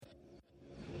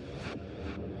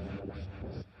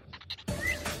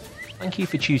Thank you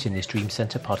for choosing this Dream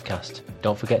Centre podcast.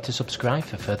 Don't forget to subscribe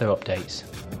for further updates.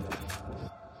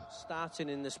 Starting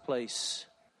in this place,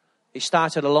 it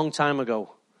started a long time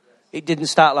ago. It didn't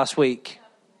start last week.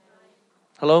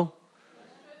 Hello?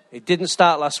 It didn't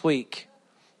start last week.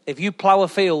 If you plough a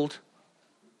field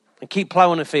and keep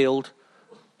ploughing a field,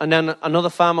 and then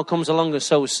another farmer comes along and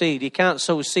sows seed, he can't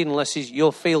sow seed unless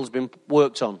your field's been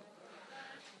worked on.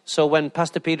 So when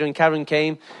Pastor Peter and Karen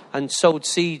came and sowed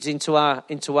seeds into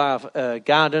our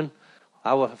garden,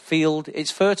 our field,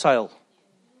 it's fertile.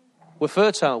 We're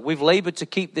fertile. We've laboured to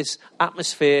keep this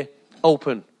atmosphere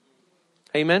open.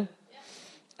 Amen?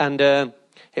 And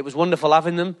it was wonderful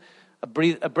having them, a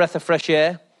breath of fresh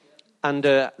air. And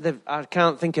I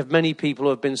can't think of many people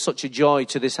who have been such a joy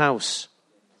to this house.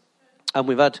 And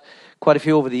we've had quite a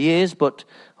few over the years,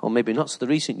 or maybe not so the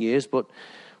recent years, but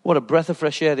what a breath of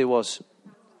fresh air there was.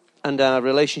 And our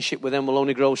relationship with them will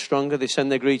only grow stronger. They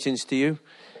send their greetings to you.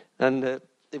 And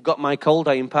they've got my cold.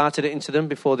 I imparted it into them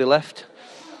before they left.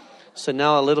 So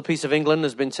now a little piece of England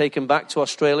has been taken back to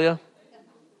Australia.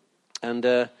 And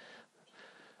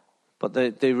but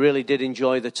they really did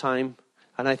enjoy the time.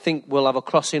 And I think we'll have a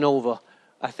crossing over.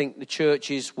 I think the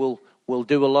churches will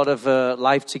do a lot of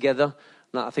life together.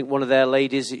 And I think one of their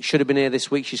ladies, it should have been here this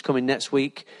week. She's coming next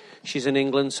week. She's in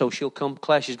England, so she'll come.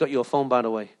 Claire, she's got your phone, by the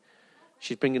way.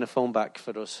 She's bringing a phone back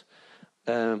for us.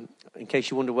 In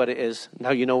case you wonder where it is, now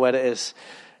you know where it is.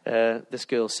 This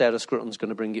girl, Sarah Scrutton's going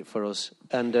to bring it for us.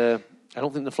 And I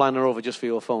don't think they're flying her over just for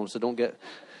your phone, so don't get...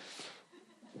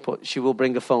 But she will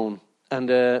bring a phone.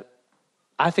 And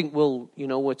I think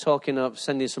we're talking of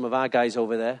sending some of our guys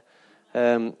over there.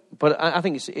 But I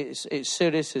think it's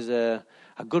serious. It's a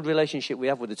good relationship we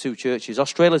have with the two churches.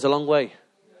 Australia's a long way.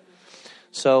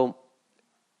 So...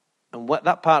 And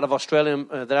that part of Australia,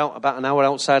 they're out about an hour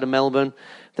outside of Melbourne.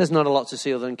 There's not a lot to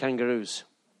see other than kangaroos.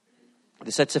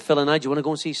 They said to Phil and I, do you want to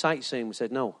go and see sightseeing? We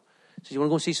said, no. He said, do you want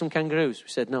to go and see some kangaroos? We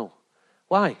said, no.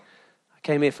 Why? I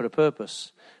came here for a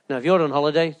purpose. Now, if you're on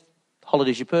holiday,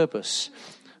 holiday's your purpose.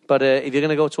 But if you're going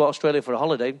to go to Australia for a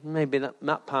holiday, maybe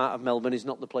that part of Melbourne is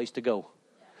not the place to go.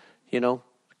 You know?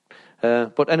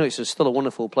 But anyway, it's still a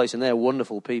wonderful place, and they're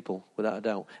wonderful people, without a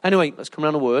doubt. Anyway, let's come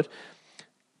around a word.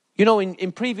 You know,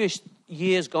 in previous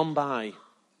years gone by,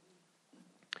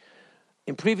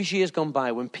 when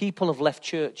people have left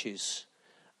churches,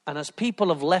 and as people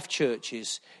have left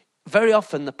churches, very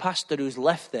often the pastor who's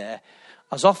left there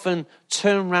has often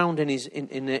turned round in his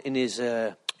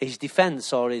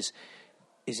defence or his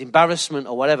embarrassment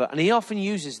or whatever, and he often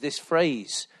uses this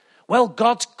phrase, well,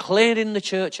 God's clearing the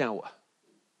church out.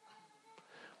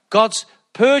 God's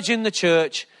purging the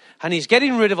church, and he's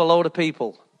getting rid of a load of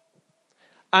people.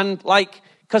 And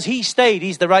because he stayed,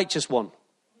 he's the righteous one.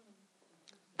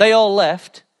 They all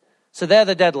left, so they're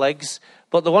the dead legs,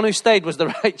 but the one who stayed was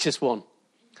the righteous one.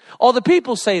 Or the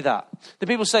people say that. The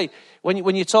people say,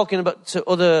 when you're talking about to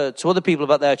other people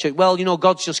about their church, well,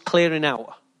 God's just clearing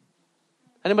out.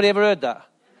 Anybody ever heard that?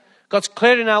 God's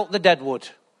clearing out the dead wood.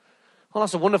 Well,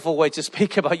 that's a wonderful way to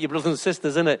speak about your brothers and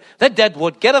sisters, isn't it? They're dead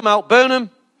wood. Get them out, burn them.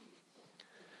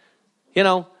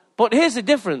 But here's the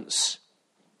difference.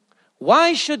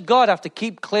 Why should God have to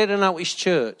keep clearing out his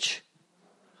church?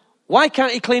 Why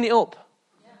can't he clean it up?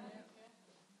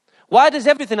 Why does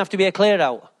everything have to be cleared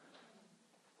out?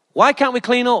 Why can't we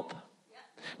clean up?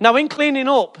 Now, in cleaning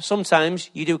up, sometimes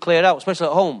you do clear out, especially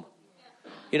at home.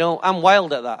 I'm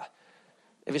wild at that.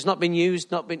 If it's not been used,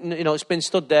 it's been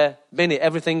stood there, bin it,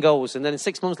 everything goes. And then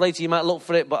 6 months later, you might look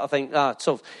for it, but I think,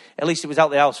 tough. At least it was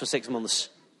out the house for 6 months.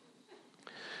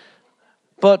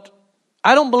 But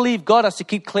I don't believe God has to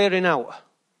keep clearing out.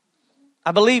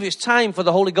 I believe it's time for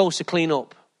the Holy Ghost to clean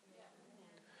up.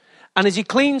 And as he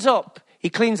cleans up, he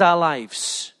cleans our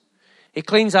lives. He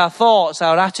cleans our thoughts,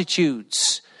 our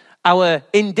attitudes, our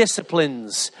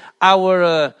indisciplines,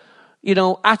 our,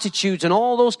 attitudes and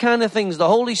all those kind of things. The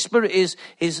Holy Spirit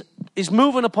is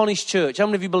moving upon his church. How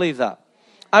many of you believe that?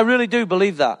 I really do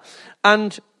believe that.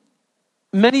 And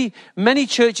many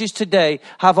churches today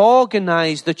have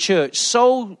organized the church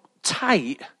so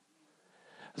tight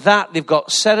that they've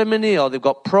got ceremony or they've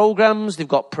got programs, they've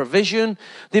got provision,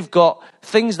 they've got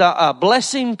things that are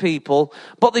blessing people,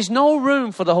 but there's no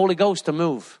room for the Holy Ghost to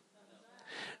move.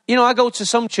 I go to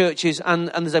some churches and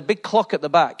there's a big clock at the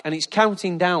back and it's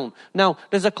counting down. Now,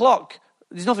 there's a clock.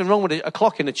 There's nothing wrong with a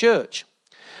clock in a church.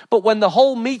 But when the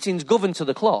whole meeting's governed to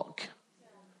the clock,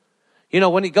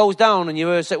 when it goes down and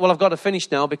you say, well, I've got to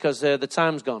finish now because the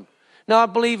time's gone. Now, I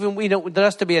believe there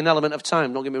has to be an element of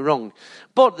time, don't get me wrong.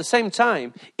 But at the same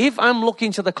time, if I'm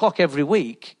looking to the clock every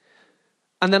week,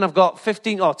 and then I've got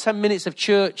 15 or 10 minutes of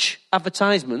church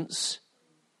advertisements,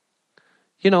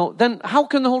 then how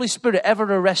can the Holy Spirit ever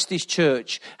arrest his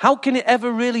church? How can it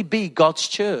ever really be God's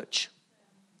church?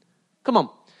 Come on.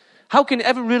 How can it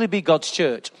ever really be God's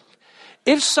church?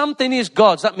 If something is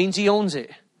God's, that means he owns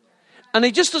it. And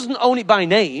he just doesn't own it by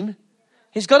name.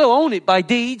 He's got to own it by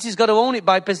deeds. He's got to own it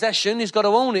by possession. He's got to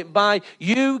own it by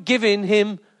you giving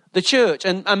him the church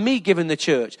and me giving the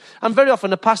church. And very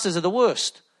often the pastors are the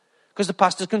worst because the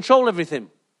pastors control everything.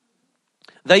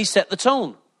 They set the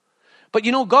tone. But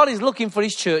God is looking for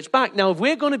his church back. Now, if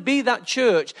we're going to be that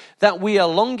church that we are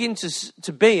longing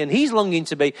to be, and he's longing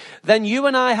to be, then you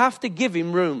and I have to give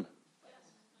him room.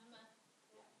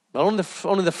 Well,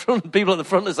 only the front people at the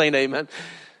front are saying amen.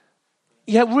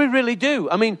 Yeah, we really do.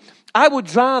 I mean, I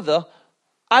would rather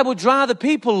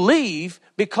people leave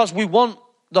because we want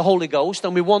the Holy Ghost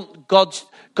and we want God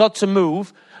to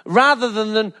move, rather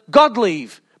than God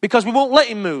leave because we won't let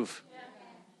him move.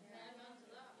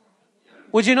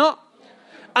 Would you not?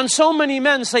 And so many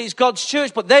men say it's God's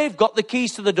church, but they've got the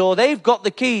keys to the door. They've got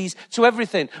the keys to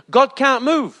everything. God can't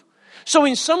move. So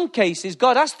in some cases,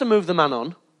 God has to move the man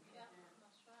on.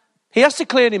 He has to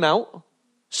clear him out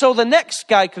so the next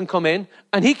guy can come in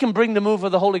and he can bring the move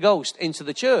of the Holy Ghost into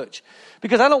the church.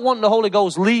 Because I don't want the Holy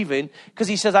Ghost leaving because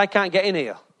he says, I can't get in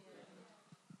here.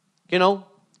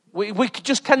 We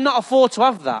just cannot afford to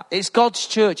have that. It's God's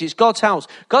church. It's God's house.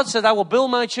 God says, I will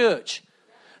build my church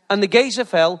and the gates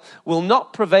of hell will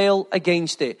not prevail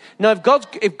against it. Now, if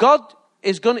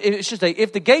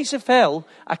the gates of hell,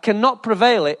 I cannot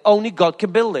prevail it, only God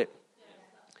can build it.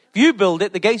 If you build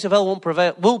it, the gates of hell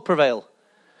will prevail.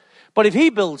 But if he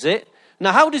builds it,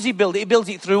 now how does he build it? He builds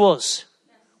it through us.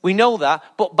 We know that,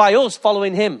 but by us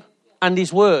following him and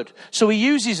his word. So he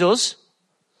uses us.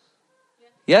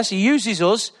 Yes, he uses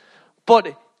us,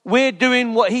 but we're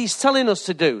doing what he's telling us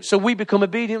to do. So we become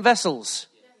obedient vessels.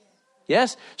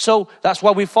 Yes, so that's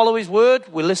why we follow his word.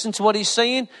 We listen to what he's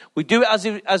saying. We do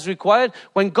it as required.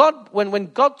 When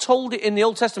God told it in the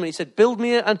Old Testament, he said, build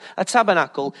me a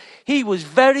tabernacle. He was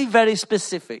very, very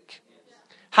specific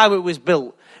how it was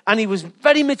built. And he was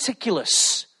very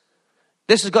meticulous.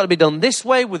 This has got to be done this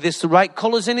way with the right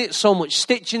colors in it. So much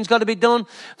stitching's got to be done.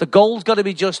 The gold's got to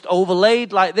be just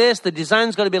overlaid like this. The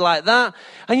design's got to be like that.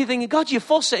 And you're thinking, God, you're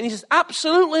fussy. And he says,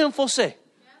 absolutely I'm fussy.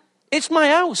 It's my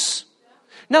house.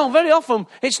 Now, very often,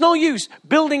 it's no use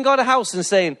building God a house and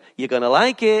saying, you're going to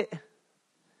like it.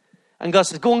 And God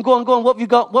says, go on. What have you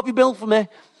got? What have you built for me?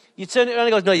 You turn it around and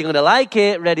he goes, no, you're going to like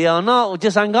it, ready or not. We'll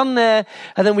just hang on there.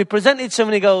 And then we present it to him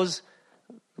and he goes,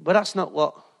 but that's not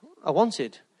what I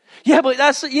wanted. Yeah, but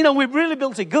that's, we've really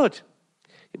built it good.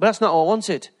 But that's not what I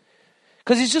wanted.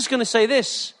 Because he's just going to say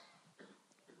this.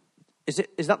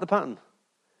 Is that the pattern?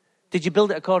 Did you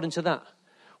build it according to that?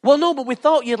 Well, no, but we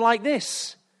thought you'd like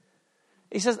this.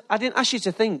 He says, I didn't ask you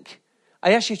to think.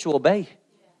 I asked you to obey.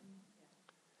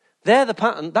 They're the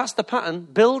pattern. That's the pattern.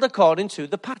 Build according to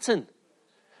the pattern.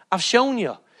 I've shown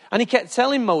you. And he kept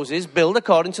telling Moses, build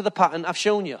according to the pattern I've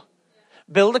shown you.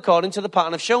 Build according to the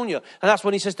pattern I've shown you. And that's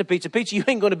when he says to Peter, Peter, you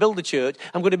ain't going to build the church.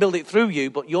 I'm going to build it through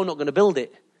you, but you're not going to build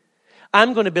it.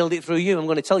 I'm going to build it through you. I'm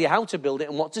going to tell you how to build it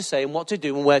and what to say and what to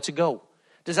do and where to go.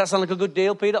 Does that sound like a good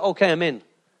deal, Peter? Okay, I'm in.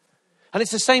 And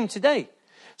it's the same today.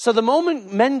 So the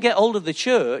moment men get hold of the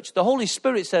church, the Holy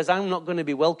Spirit says, I'm not going to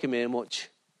be welcome here much.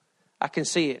 I can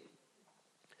see it.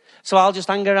 So I'll just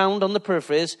hang around on the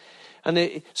peripheries.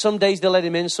 And some days they let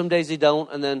him in, some days they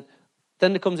don't. And then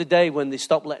there comes a day when they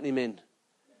stop letting him in.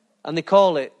 And they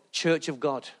call it Church of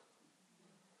God.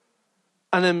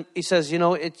 And then he says,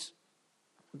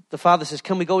 the Father says,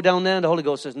 can we go down there? And the Holy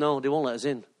Ghost says, no, they won't let us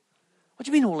in. What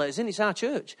do you mean won't let us in? It's our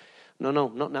church. No,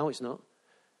 not now, it's not.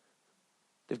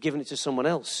 They've given it to someone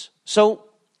else. So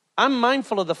I'm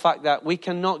mindful of the fact that we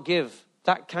cannot give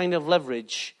that kind of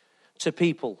leverage to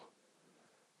people.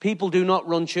 People do not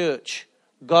run church.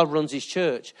 God runs his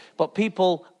church. But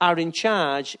people are in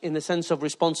charge in the sense of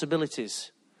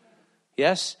responsibilities.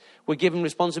 Yes? We're given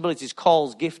responsibilities,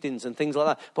 calls, giftings and things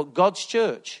like that. But God's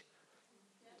church,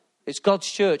 it's God's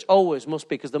church, always must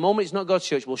be. Because the moment it's not God's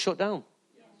church, we'll shut down.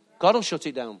 God will shut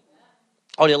it down.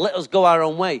 Or he'll let us go our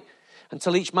own way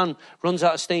until each man runs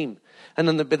out of steam. And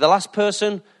then the last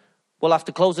person will have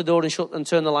to close the door and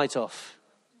turn the light off.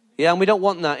 Yeah, and we don't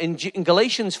want that. In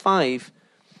Galatians 5,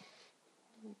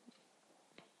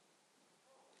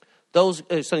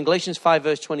 in Galatians 5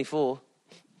 verse 24,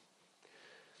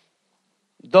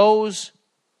 those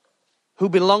who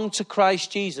belong to Christ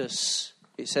Jesus,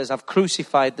 it says, have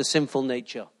crucified the sinful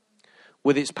nature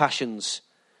with its passions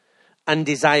and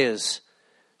desires.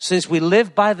 Since we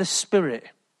live by the Spirit,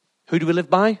 who do we live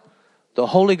by? The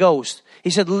Holy Ghost. He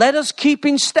said, let us keep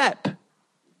in step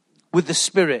with the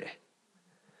Spirit.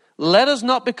 Let us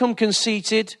not become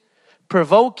conceited,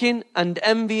 provoking and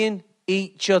envying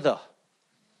each other.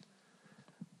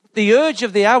 The urge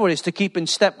of the hour is to keep in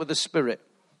step with the Spirit.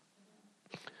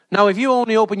 Now, if you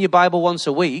only open your Bible once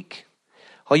a week,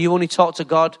 or you only talk to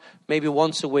God maybe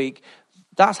once a week,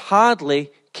 that's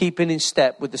hardly keeping in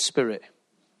step with the Spirit.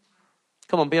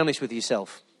 Come on, be honest with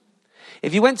yourself.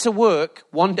 If you went to work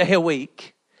one day a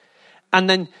week, and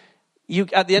then you,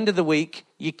 at the end of the week,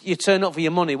 you turn up for your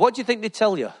money, what do you think they'd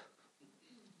tell you?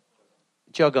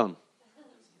 Jog on.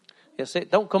 That's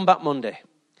it. Don't come back Monday.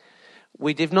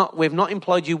 We've not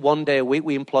employed you 1 day a week.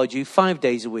 We employed you 5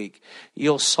 days a week.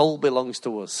 Your soul belongs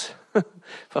to us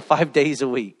for 5 days a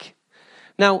week.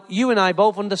 Now, you and I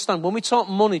both understand, when we talk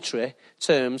monetary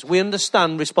terms, we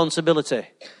understand responsibility.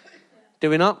 Do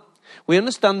we not? We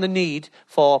understand the need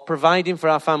for providing for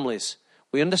our families.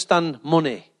 We understand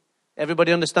money.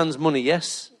 Everybody understands money,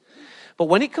 yes? But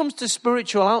when it comes to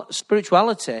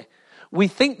spirituality, we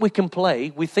think we can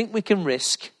play, we think we can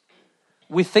risk,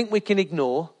 we think we can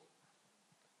ignore,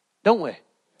 don't we?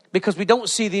 Because we don't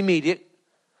see the immediate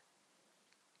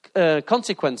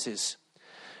consequences.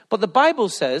 But the Bible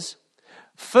says,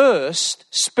 first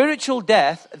spiritual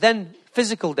death, then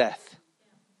physical death.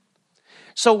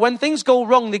 So when things go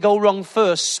wrong, they go wrong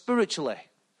first spiritually,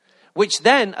 which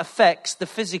then affects the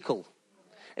physical.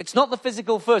 It's not the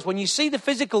physical first. When you see the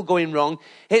physical going wrong,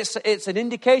 it's an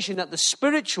indication that the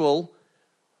spiritual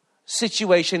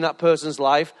situation in that person's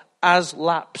life has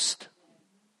lapsed.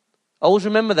 Always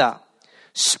remember that.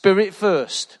 Spirit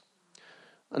first.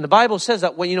 And the Bible says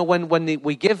that when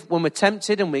we're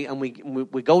tempted and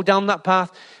we go down that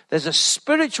path, there's a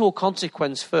spiritual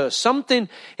consequence first. Something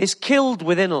is killed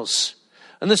within us.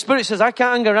 And the Spirit says, I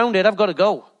can't hang around it, I've got to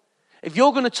go. If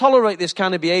you're going to tolerate this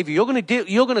kind of behavior, you're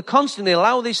going to constantly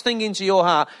allow this thing into your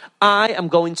heart, I am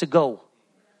going to go.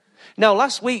 Now,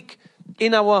 last week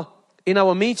in our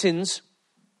meetings,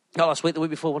 not last week, the week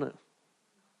before, wasn't it?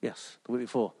 Yes, the week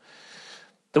before.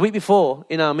 The week before,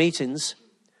 in our meetings,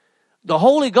 the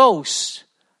Holy Ghost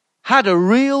had a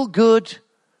real good,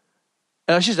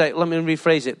 let me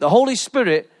rephrase it. The Holy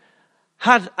Spirit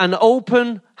had an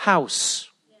open house.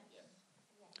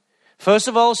 First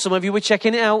of all, some of you were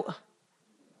checking it out.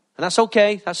 And that's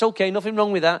okay. Nothing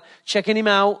wrong with that. Checking him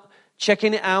out,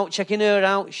 checking it out, checking her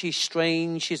out. She's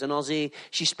strange. She's an Aussie.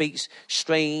 She speaks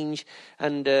strange.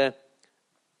 And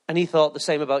he thought the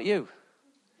same about you.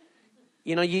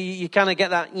 You know, you kind of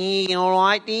get that, all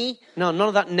right, no, none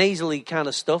of that nasally kind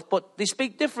of stuff, but they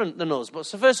speak different than us. But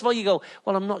so first of all, you go,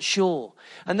 well, I'm not sure.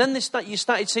 And then you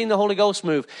started seeing the Holy Ghost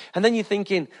move. And then you're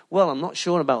thinking, well, I'm not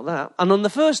sure about that. And on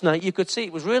the first night, you could see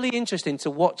it was really interesting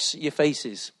to watch your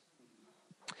faces.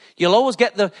 You'll always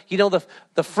get the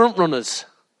front runners.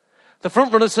 The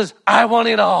front runner says, I want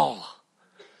it all.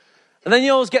 And then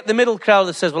you always get the middle crowd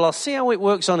that says, well, I'll see how it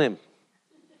works on him.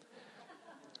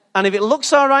 And if it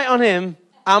looks all right on him,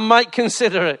 I might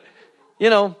consider it. You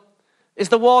know, is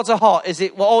the water hot? Is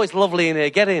it, well, it's lovely in here,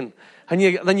 get in. And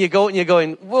then you go and you're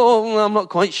going, whoa, I'm not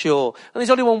quite sure. And there's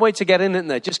only one way to get in, isn't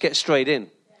there? Just get straight in.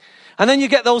 And then you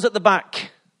get those at the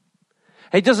back.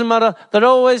 It doesn't matter. They're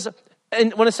always,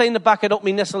 when I say in the back, I don't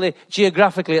mean necessarily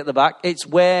geographically at the back. It's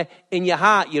where in your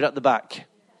heart you're at the back.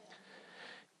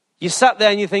 You sat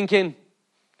there and you're thinking,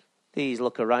 these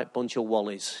look a right bunch of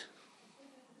wallies.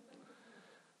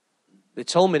 They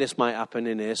told me this might happen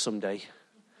in here someday.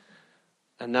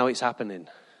 And now it's happening.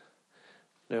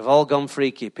 They've all gone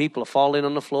freaky. People are falling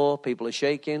on the floor. People are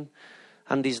shaking.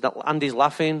 Andy's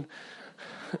laughing.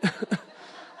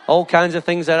 All kinds of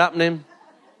things are happening.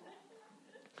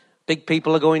 Big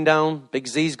people are going down. Big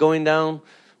Z's going down.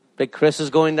 Big Chris is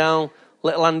going down.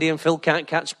 Little Andy and Phil can't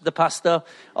catch the pasta.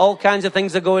 All kinds of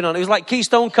things are going on. It was like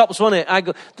Keystone Cops, wasn't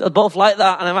it? They're both like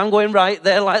that. And if I'm going right,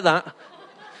 they're like that.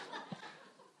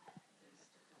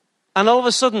 And all of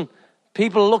a sudden,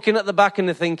 people are looking at the back and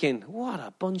they're thinking, what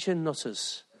a bunch of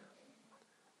nutters.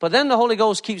 But then the Holy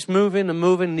Ghost keeps moving and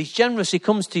moving, and he's generous. He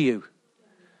comes to you.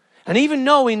 And even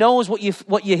though he knows what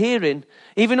you're hearing,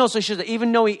 even though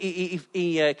he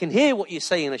can hear what you're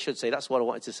saying, I should say, that's what I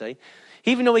wanted to say.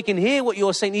 Even though he can hear what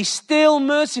you're saying, he's still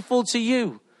merciful to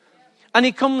you. And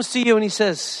he comes to you and he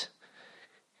says,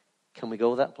 can we go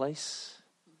to that place?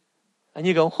 And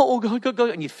you go, oh, go.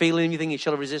 And you feel anything, you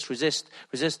shall resist.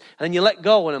 And then you let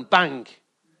go and then bang.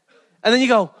 And then you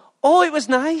go, oh, it was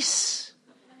nice.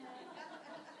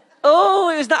 Oh,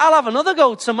 it was nice. I'll have another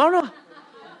go tomorrow.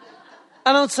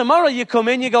 And on tomorrow you come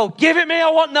in, you go, give it me, I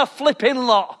want the flipping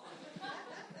lot.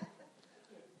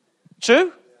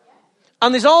 True?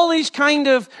 And there's all these kind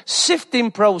of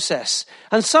sifting process.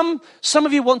 And some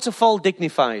of you want to fall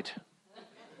dignified.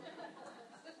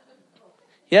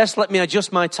 Yes, let me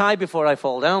adjust my tie before I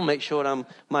fall down. Make sure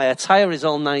my attire is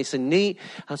all nice and neat.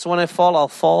 And so when I fall, I'll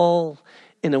fall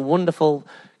in a wonderful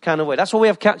kind of way. That's why we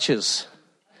have catchers.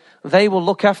 They will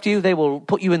look after you. They will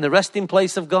put you in the resting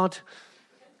place of God.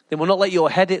 They will not let your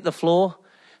head hit the floor.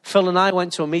 Phil and I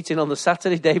went to a meeting on the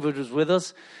Saturday. David was with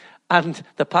us. And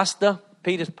the pastor,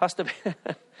 Peter's pastor.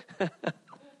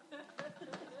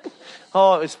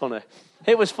 Oh, it was funny.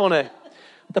 It was funny.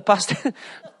 The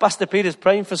Pastor Peter's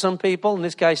praying for some people, and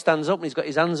this guy stands up and he's got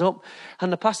his hands up,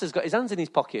 and the pastor's got his hands in his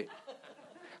pocket.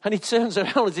 And he turns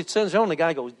around, as he turns around, the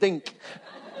guy goes, dink.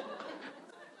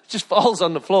 Just falls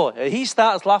on the floor. He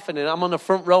starts laughing, and I'm on the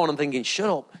front row, and I'm thinking,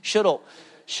 shut up,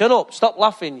 stop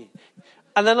laughing.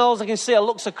 And then all I can see, I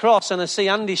looks across, and I see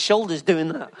Andy's shoulders doing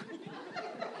that.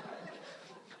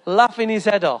 Laughing his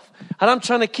head off. And I'm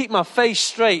trying to keep my face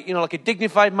straight, like a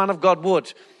dignified man of God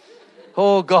would.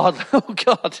 Oh, God.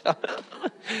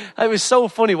 It was so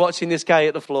funny watching this guy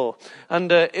hit the floor.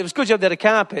 And it was good job they had a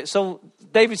carpet. So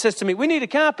David says to me, we need a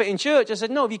carpet in church. I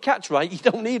said, no, if you catch right, you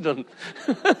don't need one.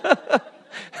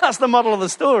 That's the model of the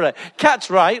story. Catch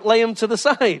right, lay them to the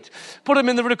side. Put them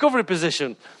in the recovery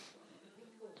position.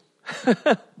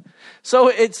 So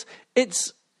it's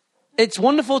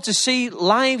wonderful to see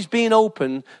lives being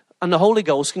open and the Holy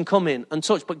Ghost can come in and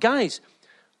touch. But guys,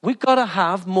 we've got to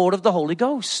have more of the Holy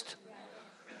Ghost.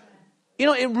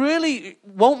 It really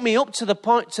woke me up to the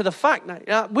fact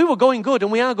that we were going good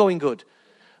and we are going good.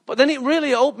 But then it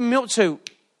really opened me up to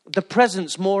the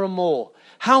presence more and more.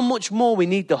 How much more we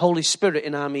need the Holy Spirit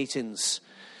in our meetings.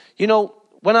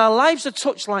 When our lives are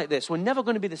touched like this, we're never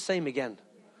going to be the same again.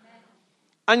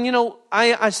 And,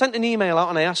 I sent an email out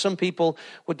and I asked some people,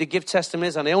 would they give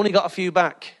testimonies? And I only got a few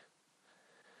back.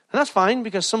 And that's fine,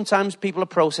 because sometimes people are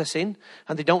processing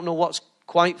and they don't know what's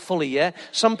quite fully yet.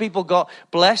 Some people got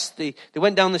blessed. They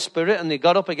went down the Spirit and they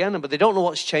got up again, but they don't know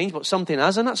what's changed, but something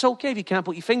has. And that's okay if you can't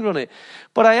put your finger on it.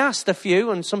 But I asked a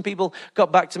few and some people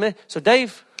got back to me. So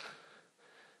Dave,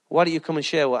 why don't you come and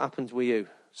share what happened with you?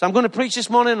 So I'm going to preach this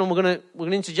morning and we're going to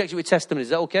interject you with testimonies.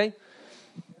 Is that okay?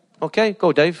 Okay,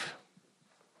 go Dave.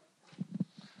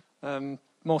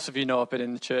 Most of you know I've been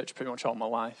in the church pretty much all my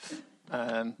life.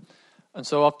 And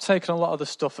so I've taken a lot of the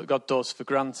stuff that God does for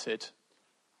granted.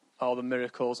 All the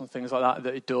miracles and things like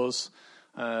that he does.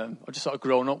 I've just sort of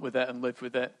grown up with it and lived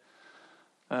with it.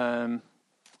 And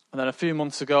then a few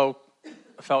months ago,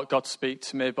 I felt God speak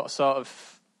to me, but I sort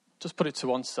of just put it to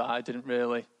one side, didn't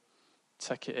really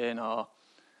take it in or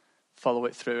follow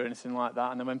it through or anything like that.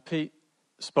 And then when Pete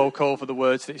spoke over the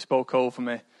words that he spoke over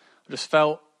me, I just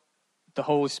felt the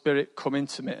Holy Spirit come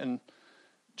into me and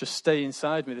just stay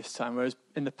inside me this time. Whereas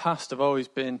in the past, I've always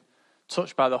been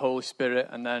touched by the Holy Spirit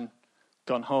and then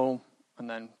gone home and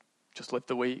then just lived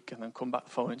the week and then come back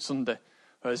the following Sunday.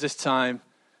 Whereas this time,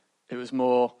 it was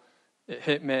more, it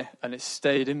hit me and it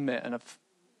stayed in me. And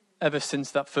ever since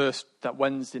that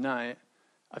Wednesday night,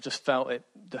 I've just felt it,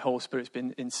 the Holy Spirit's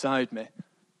been inside me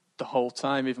the whole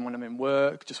time, even when I'm in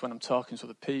work, just when I'm talking to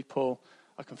other people.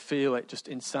 I can feel it just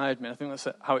inside me. I think that's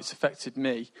how it's affected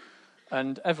me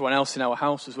and everyone else in our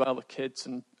house as well, the kids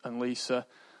and Lisa.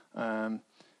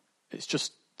 It's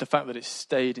just the fact that it's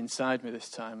stayed inside me this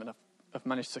time, and I've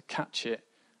managed to catch it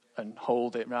and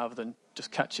hold it rather than just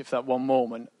catch it for that one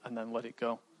moment and then let it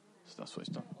go. So that's what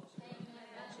it's done.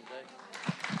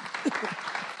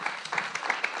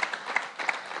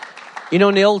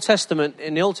 In the Old Testament,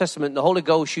 the Holy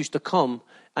Ghost used to come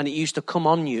and it used to come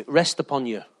on you, rest upon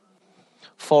you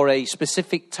for a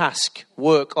specific task,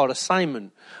 work or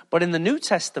assignment. But in the New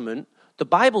Testament, the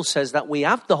Bible says that we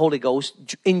have the Holy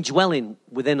Ghost indwelling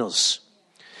within us.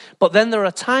 But then there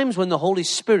are times when the Holy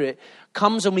Spirit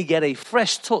comes and we get a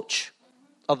fresh touch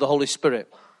of the Holy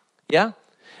Spirit. Yeah?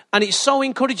 And it's so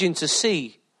encouraging to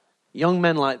see young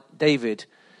men like David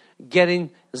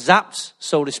getting zapped,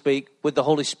 so to speak, with the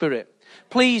Holy Spirit.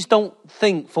 Please don't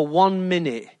think for 1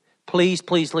 minute, please,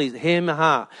 hear my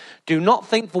heart. Do not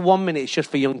think for 1 minute it's just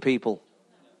for young people.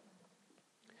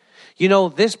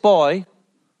 This boy,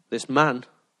 this man,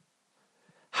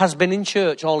 has been in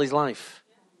church all his life.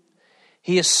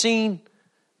 He has seen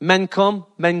men come,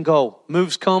 men go.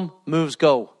 Moves come, moves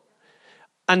go.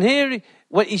 And here,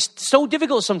 it's so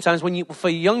difficult sometimes for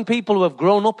young people who have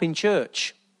grown up in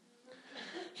church.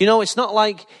 It's not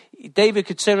like David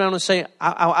could sit around and say,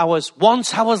 I was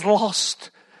lost.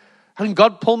 And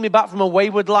God pulled me back from a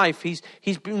wayward life. He's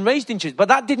been raised in church. But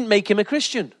that didn't make him a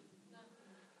Christian.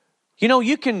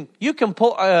 You can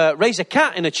raise a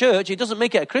cat in a church. It doesn't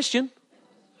make it a Christian.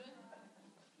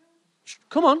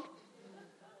 Come on.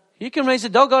 You can raise a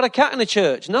dog or a cat in a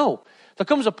church. No. There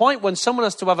comes a point when someone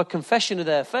has to have a confession of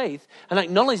their faith and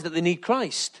acknowledge that they need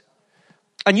Christ.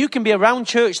 And you can be around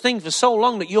church things for so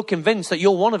long that you're convinced that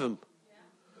you're one of them.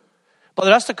 But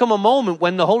there has to come a moment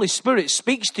when the Holy Spirit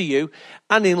speaks to you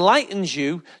and enlightens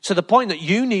you to the point that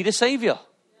you need a Savior.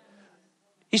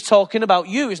 He's talking about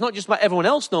you. It's not just about everyone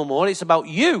else no more. It's about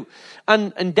you.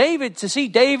 And David, to see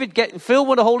David getting filled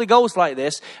with the Holy Ghost like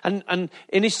this, and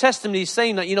in his testimony he's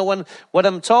saying that, when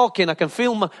I'm talking, I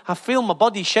feel my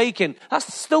body shaking.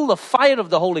 That's still the fire of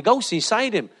the Holy Ghost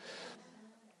inside him.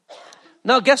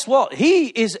 Now guess what? He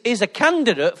is a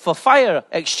candidate for fire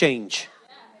exchange.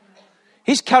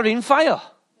 He's carrying fire.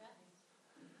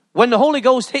 When the Holy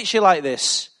Ghost hits you like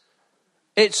this,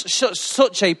 it's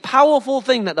such a powerful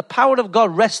thing that the power of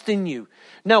God rests in you.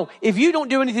 Now, if you don't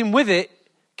do anything with it,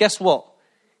 guess what?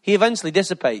 He eventually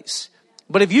dissipates.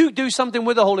 But if you do something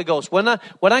with the Holy Ghost, when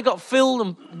I got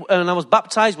filled and I was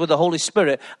baptized with the Holy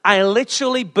Spirit, I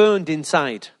literally burned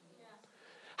inside.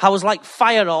 I was like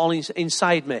fire all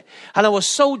inside me. And I was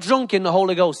so drunk in the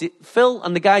Holy Ghost, Phil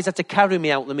and the guys had to carry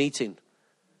me out the meeting.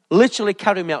 Literally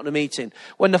carry me out the meeting.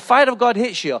 When the fire of God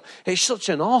hits you, it's such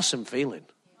an awesome feeling.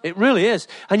 It really is.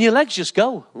 And your legs just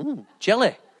go,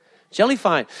 jelly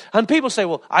fine. And people say,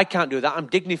 well, I can't do that. I'm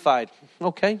dignified.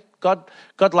 Okay. God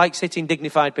likes hitting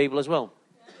dignified people as well.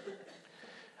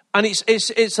 And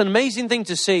it's an amazing thing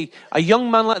to see a young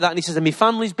man like that. And he says, and my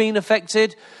family's being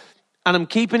affected. And I'm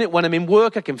keeping it. When I'm in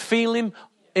work, I can feel him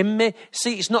in me.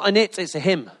 See, it's not an it's a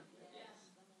him.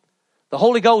 The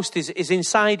Holy Ghost is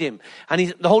inside him.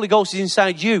 And the Holy Ghost is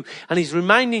inside you. And he's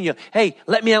reminding you, hey,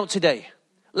 let me out today.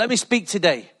 Let me speak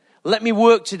today. Let me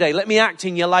work today. Let me act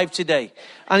in your life today.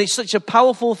 And it's such a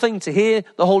powerful thing to hear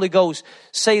the Holy Ghost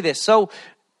say this. So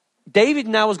David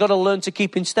now has got to learn to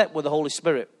keep in step with the Holy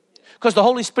Spirit. Because the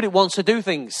Holy Spirit wants to do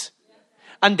things.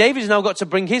 And David's now got to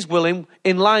bring his will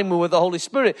in line with the Holy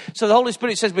Spirit. So the Holy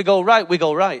Spirit says we go right, we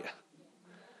go right.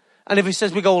 And if he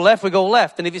says we go left, we go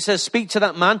left. And if he says speak to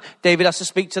that man, David has to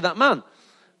speak to that man.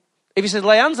 If he says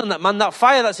lay hands on that man, that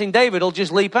fire that's in David will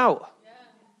just leap out.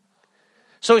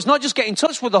 So it's not just getting in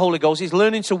touch with the Holy Ghost, he's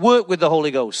learning to work with the Holy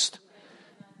Ghost.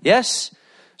 Yes?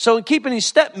 So keeping in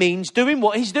step means doing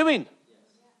what he's doing.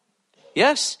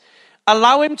 Yes?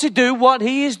 Allow him to do what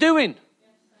he is doing.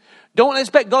 Don't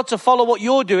expect God to follow what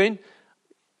you're doing.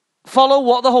 Follow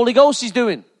what the Holy Ghost is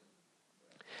doing.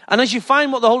 And as you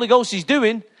find what the Holy Ghost is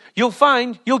doing, you'll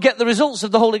get the results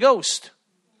of the Holy Ghost.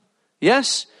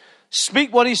 Yes?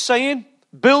 Speak what he's saying,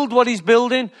 build what he's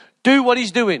building, do what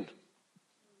he's doing.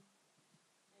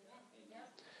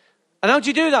 And how do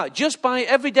you do that? Just by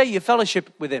every day you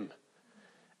fellowship with him.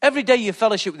 Every day you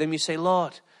fellowship with him, you say,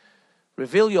 Lord,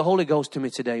 reveal your Holy Ghost to me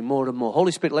today more and more.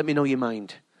 Holy Spirit, let me know your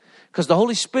mind. Because the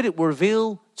Holy Spirit will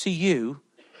reveal to you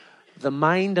the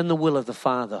mind and the will of the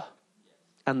Father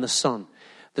and the Son.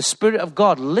 The Spirit of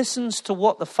God listens to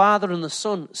what the Father and the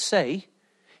Son say.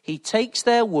 He takes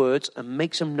their words and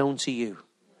makes them known to you.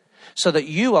 So that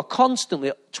you are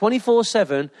constantly,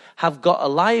 24/7, have got a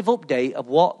live update of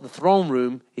what the throne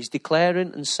room is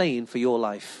declaring and saying for your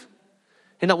life.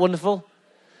 Isn't that wonderful?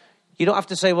 You don't have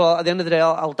to say, well, at the end of the day,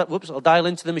 I'll dial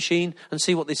into the machine and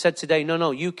see what they said today.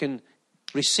 No, you can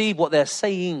receive what they're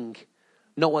saying,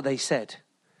 not what they said.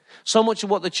 So much of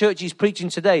what the church is preaching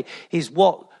today is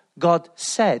what God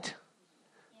said.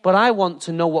 But I want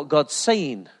to know what God's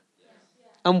saying.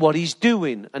 And what he's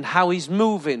doing and how he's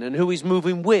moving and who he's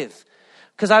moving with.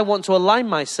 Because I want to align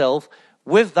myself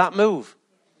with that move.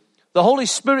 The Holy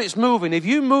Spirit's moving. If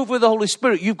you move with the Holy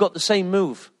Spirit, you've got the same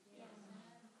move.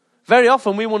 Very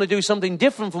often we want to do something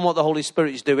different from what the Holy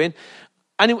Spirit is doing.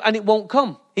 And it won't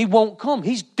come. He won't come.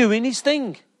 He's doing his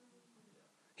thing.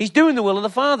 He's doing the will of the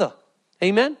Father.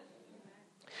 Amen.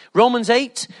 Romans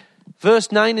 8,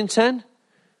 verse 9 and 10.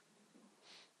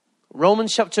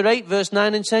 Romans chapter 8, verse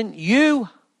 9 and 10. You,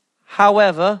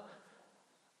 however,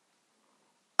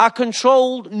 are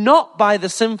controlled not by the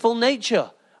sinful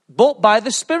nature, but by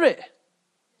the Spirit.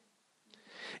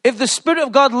 If the Spirit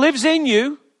of God lives in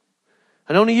you,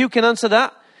 and only you can answer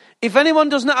that, if anyone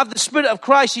does not have the Spirit of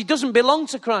Christ, he doesn't belong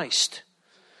to Christ.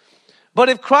 But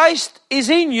if Christ is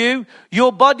in you,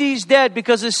 your body is dead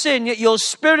because of sin, yet your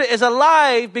spirit is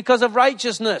alive because of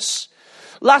righteousness.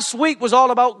 Last week was all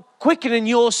about quickening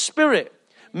your spirit,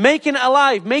 making it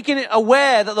alive, making it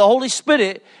aware that the Holy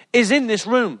Spirit is in this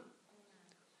room.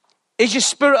 Is your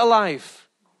spirit alive,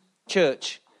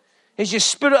 church? Is your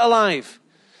spirit alive?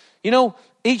 You know,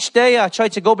 each day I try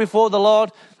to go before the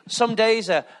Lord. Some days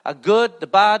are good, the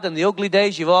bad, and the ugly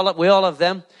days. We all have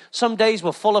them. Some days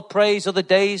we're full of praise. Other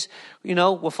days,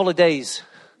 we're full of days.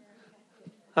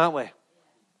 Aren't we?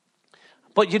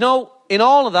 But in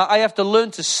all of that, I have to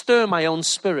learn to stir my own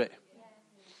spirit.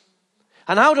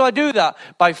 And how do I do that?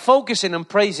 By focusing and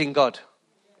praising God.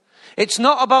 It's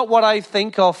not about what I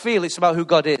think or feel. It's about who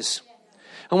God is.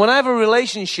 And when I have a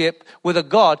relationship with a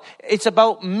God, it's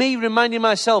about me reminding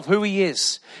myself who he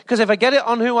is. Because if I get it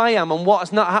on who I am and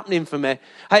what's not happening for me,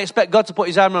 I expect God to put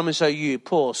his arm around me and say, you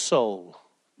poor soul.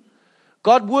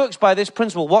 God works by this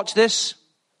principle. Watch this.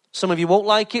 Some of you won't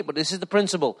like it, but this is the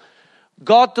principle.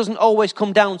 God doesn't always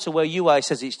come down to where you are. He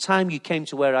says, it's time you came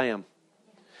to where I am.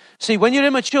 See, when you're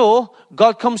immature,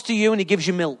 God comes to you and he gives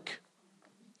you milk.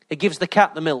 He gives the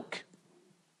cat the milk.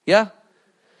 Yeah?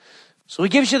 So he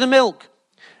gives you the milk.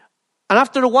 And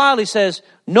after a while, he says,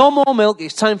 no more milk,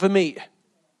 it's time for meat.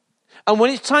 And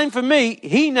when it's time for meat,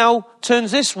 he now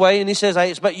turns this way and he says, I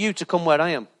expect you to come where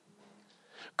I am.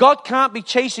 God can't be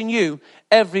chasing you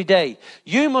every day.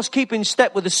 You must keep in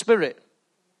step with the Spirit.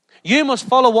 You must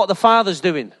follow what the Father's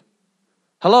doing.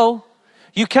 Hello?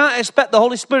 You can't expect the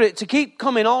Holy Spirit to keep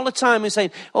coming all the time and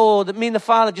saying, oh, me and the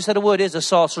Father just said a word, here's a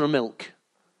saucer of milk.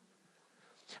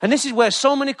 And this is where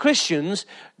so many Christians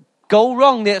go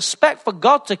wrong. They expect for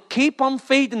God to keep on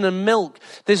feeding them milk.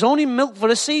 There's only milk for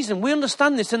a season. We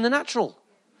understand this in the natural.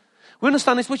 We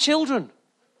understand this with children.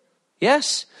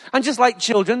 Yes? And just like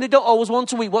children, they don't always want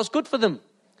to eat what's good for them.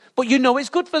 But you know it's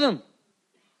good for them.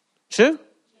 True?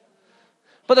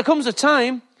 But there comes a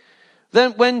time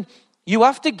then when you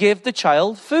have to give the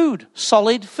child food,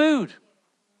 solid food.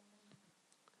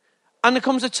 And there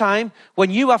comes a time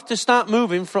when you have to start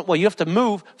moving you have to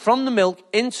move from the milk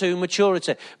into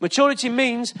maturity. Maturity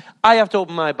means I have to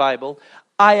open my Bible.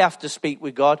 I have to speak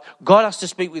with God. God has to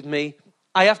speak with me.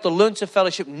 I have to learn to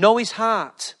fellowship, know his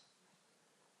heart.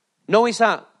 Know his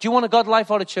heart. Do you want a God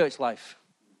life or a church life?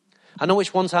 I know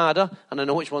which one's harder and I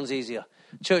know which one's easier.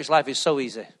 Church life is so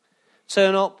easy.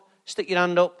 Turn up, stick your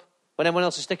hand up when everyone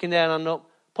else is sticking their hand up.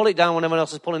 Pull it down when everyone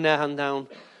else is pulling their hand down.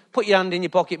 Put your hand in your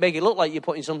pocket, make it look like you're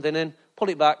putting something in. Pull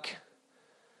it back.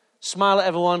 Smile at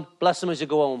everyone. Bless them as you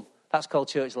go home. That's called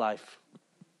church life.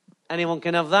 Anyone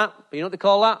can have that. But you know what they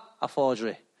call that? A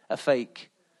forgery. A fake.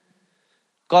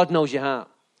 God knows your heart.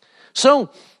 So,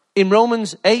 in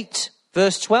Romans 8,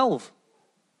 verse 12.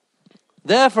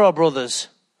 Therefore, brothers,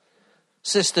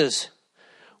 sisters,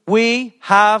 we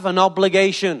have an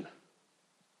obligation.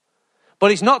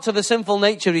 But it's not to the sinful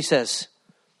nature, he says,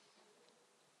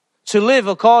 to live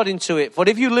according to it. For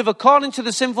if you live according to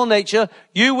the sinful nature,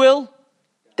 you will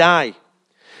die.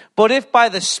 But if by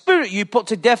the Spirit you put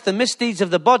to death the misdeeds of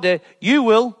the body, you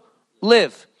will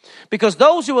live. Because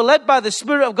those who are led by the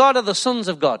Spirit of God are the sons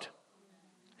of God.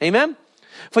 Amen?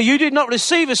 For you did not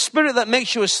receive a spirit that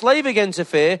makes you a slave again to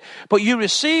fear, but you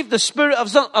received the spirit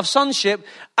of sonship,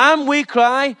 and we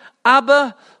cry,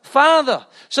 Abba, Father.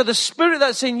 So the Spirit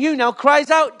that's in you now cries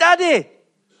out, Daddy,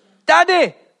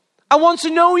 Daddy, I want to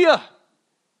know you.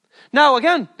 Now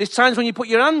again, there's times when you put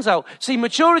your hands out. See,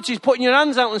 maturity is putting your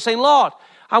hands out and saying, Lord,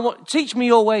 teach me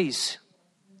your ways.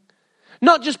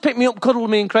 Not just pick me up, cuddle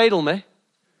me and cradle me.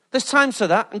 There's times for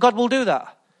that, and God will do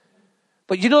that.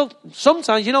 But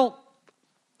sometimes,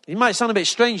 it might sound a bit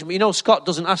strange, but Scott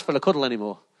doesn't ask for a cuddle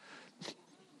anymore.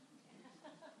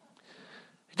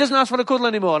 He doesn't ask for a cuddle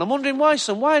anymore. And I'm wondering why,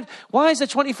 son. Why is a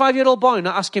 25-year-old boy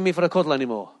not asking me for a cuddle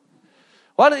anymore?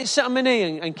 Why don't he sit on my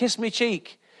knee and kiss me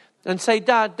cheek and say,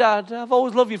 Dad, I've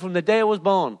always loved you from the day I was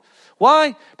born.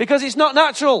 Why? Because it's not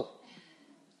natural.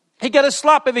 He'd get a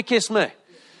slap if he kissed me.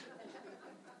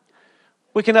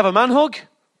 We can have a man hug.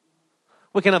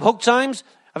 We can have hug times.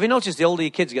 Have you noticed the older your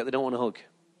kids get, they don't want to hug?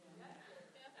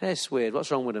 It's weird.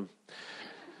 What's wrong with them?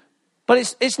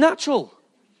 But it's natural.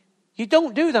 You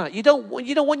don't do that. You don't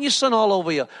want your son all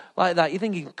over you like that. You're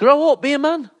thinking, grow up, be a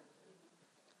man.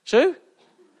 True?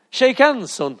 Shake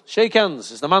hands, son. Shake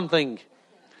hands. It's the man thing.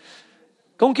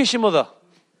 Go and kiss your mother.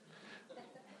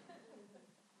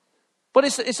 But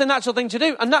it's a natural thing to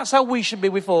do. And that's how we should be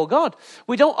before God.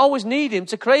 We don't always need him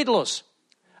to cradle us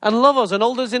and love us and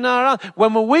hold us in our arms.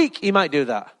 When we're weak, he might do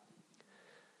that.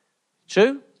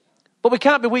 True? But we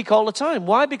can't be weak all the time.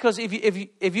 Why? Because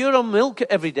if you're on milk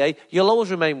every day, you'll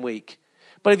always remain weak.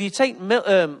 But if you take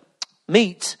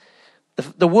meat,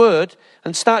 the word,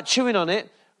 and start chewing on it,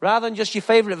 rather than just your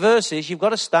favourite verses, you've got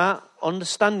to start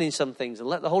understanding some things and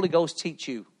let the Holy Ghost teach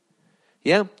you.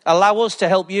 Yeah? Allow us to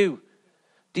help you.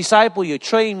 Disciple you,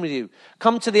 train with you.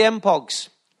 Come to the MPOGs,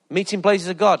 meeting places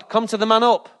of God. Come to the Man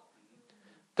Up.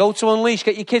 Go to Unleashed.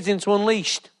 Get your kids into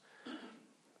Unleashed.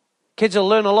 Kids will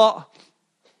learn a lot.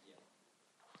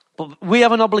 But we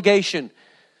have an obligation.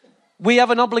 We have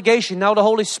an obligation. Now the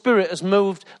Holy Spirit has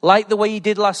moved like the way he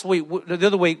did last week, the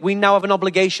other week. We now have an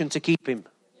obligation to keep him.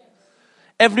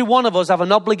 Every one of us have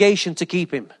an obligation to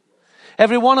keep him.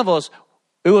 Every one of us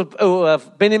who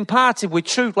have been imparted with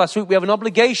truth last week, we have an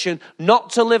obligation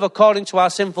not to live according to our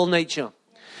sinful nature.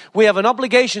 We have an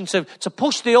obligation to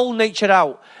push the old nature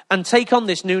out and take on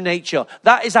this new nature.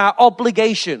 That is our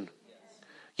obligation.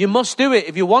 You must do it.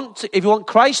 If you want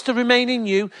Christ to remain in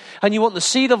you and you want the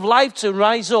seed of life to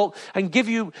rise up and give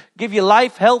you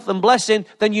life, health and blessing,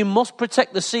 then you must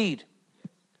protect the seed.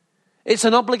 It's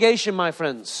an obligation, my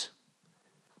friends.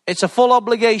 It's a full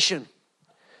obligation.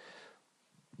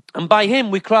 And by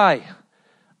him we cry,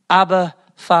 Abba,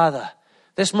 Father.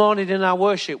 This morning in our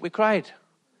worship, we cried.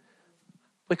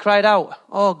 We cried out,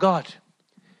 oh God,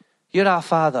 you're our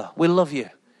Father. We love you.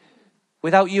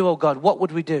 Without you, oh God, what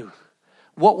would we do?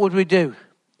 What would we do?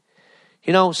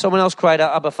 You know, someone else cried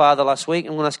out, Abba, Father, last week.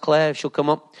 I'm going to ask Claire if she'll come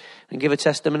up and give a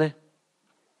testimony.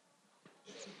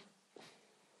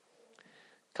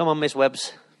 Come on, Miss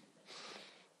Webbs.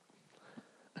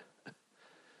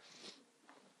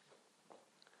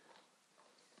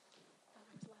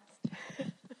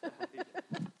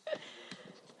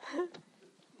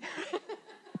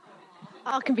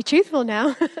 I can be truthful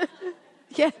now.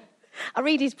 Yeah, I'll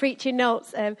read his preaching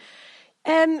notes. I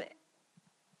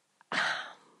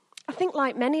think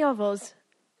like many of us,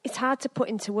 it's hard to put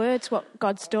into words what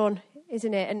God's done,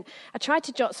 isn't it? And I tried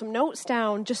to jot some notes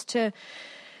down just to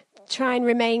try and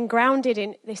remain grounded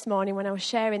in this morning when I was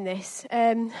sharing this.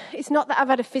 It's not that I've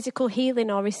had a physical healing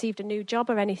or received a new job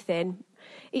or anything.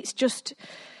 It's just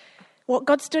what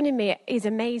God's done in me is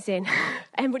amazing.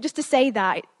 But just to say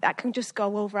that can just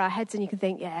go over our heads and you can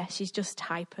think, yeah, she's just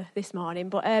hyper this morning.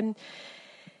 But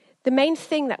the main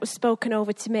thing that was spoken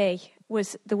over to me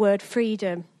was the word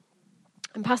freedom.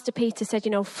 And Pastor Peter said,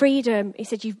 you know, freedom. He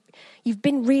said, you've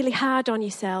been really hard on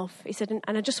yourself. He said,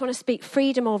 and I just want to speak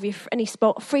freedom over you. And he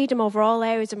spoke freedom over all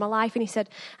areas of my life. And he said,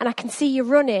 and I can see you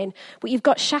running, but you've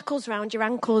got shackles around your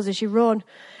ankles as you run.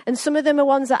 And some of them are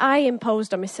ones that I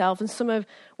imposed on myself, and some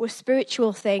were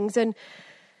spiritual things. And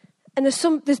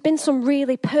there's been some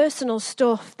really personal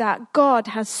stuff that God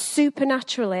has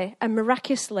supernaturally and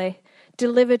miraculously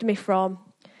delivered me from.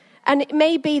 And it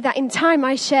may be that in time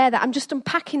I share that. I'm just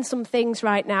unpacking some things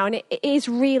right now, and it is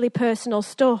really personal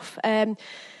stuff. But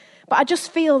I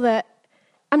just feel that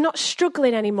I'm not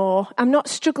struggling anymore. I'm not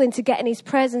struggling to get in his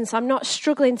presence. I'm not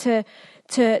struggling to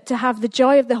have the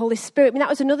joy of the Holy Spirit. I mean, that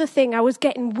was another thing. I was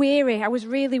getting weary. I was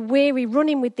really weary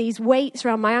running with these weights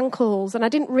around my ankles, and I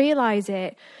didn't realise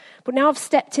it. But now I've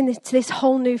stepped into this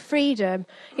whole new freedom.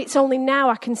 It's only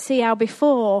now I can see how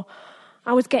before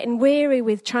I was getting weary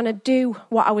with trying to do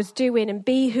what I was doing and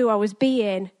be who I was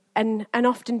being, and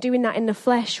often doing that in the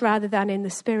flesh rather than in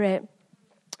the spirit.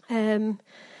 The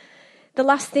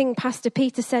last thing Pastor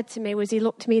Peter said to me was he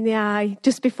looked me in the eye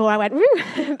just before I went,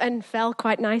 and fell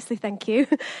quite nicely, thank you.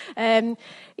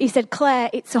 He said, Claire,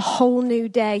 it's a whole new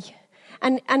day.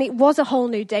 And it was a whole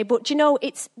new day, but you know,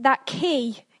 it's that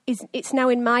key. It's now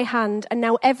in my hand, and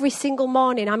now every single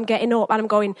morning I'm getting up and I'm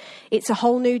going, it's a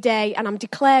whole new day, and I'm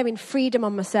declaring freedom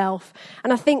on myself.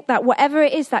 And I think that whatever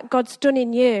it is that God's done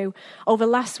in you over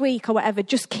last week or whatever,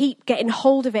 just keep getting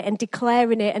hold of it and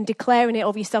declaring it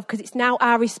over yourself, because it's now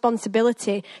our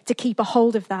responsibility to keep a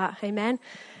hold of that. Amen.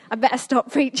 I better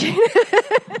stop preaching.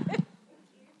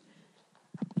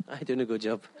 You're doing a good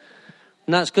job.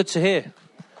 And that's good to hear.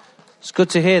 It's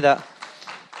good to hear that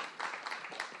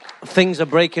things are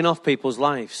breaking off people's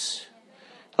lives.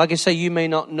 Like I say, you may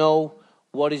not know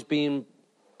what is being,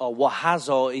 or what has,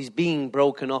 or is being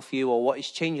broken off you, or what is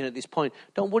changing at this point.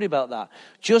 Don't worry about that.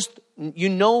 Just, you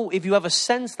know, if you have a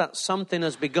sense that something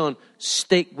has begun,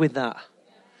 stick with that.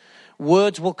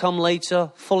 Words will come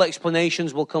later, full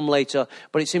explanations will come later,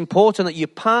 but it's important that you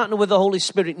partner with the Holy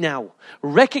Spirit now.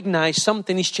 Recognize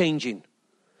something is changing.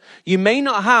 You may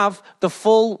not have the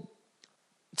full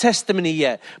testimony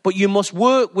yet, but you must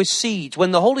work with seeds.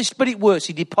 When the Holy Spirit works,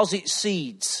 he deposits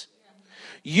seeds.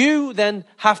 You then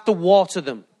have to water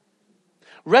them.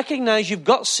 Recognize you've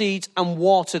got seeds and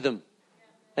water them.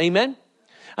 Amen.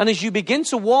 And as you begin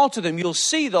to water them, you'll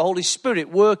see the Holy Spirit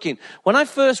working. When I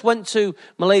first went to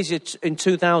Malaysia in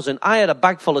 2000, I had a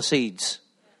bag full of seeds.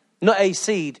 Not a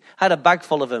seed, I had a bag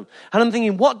full of them. And I'm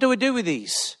thinking, what do we do with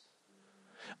these?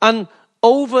 And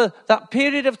over that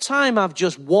period of time, I've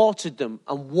just watered them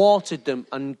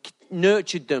and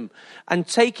nurtured them and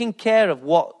taken care of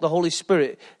what the Holy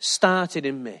Spirit started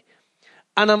in me.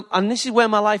 And this is where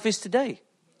my life is today.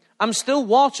 I'm still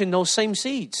watering those same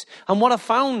seeds. And what I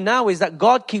found now is that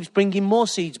God keeps bringing more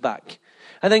seeds back.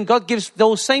 And then God gives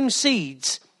those same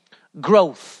seeds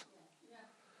growth.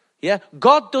 Yeah?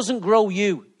 God doesn't grow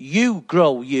you. You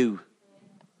grow you.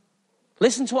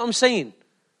 Listen to what I'm saying.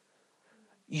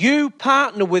 You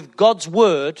partner with God's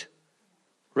word,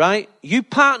 right? You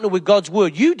partner with God's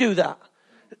word. You do that.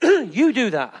 You do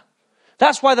that.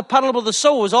 That's why the parable of the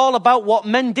sower was all about what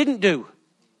men didn't do.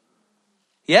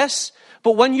 Yes?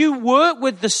 But when you work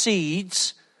with the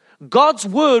seeds, God's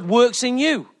word works in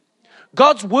you.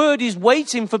 God's word is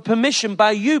waiting for permission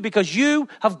by you because you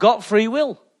have got free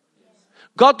will.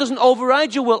 God doesn't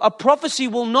override your will. A prophecy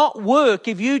will not work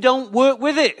if you don't work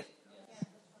with it.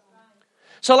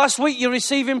 So last week you're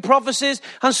receiving prophecies,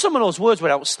 and some of those words were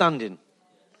outstanding.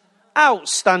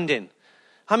 Outstanding.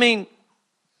 I mean,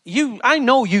 I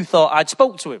know you thought I'd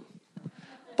spoke to him.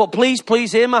 But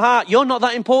please hear my heart. You're not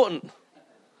that important.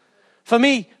 For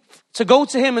me to go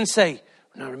to him and say,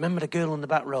 now remember the girl on the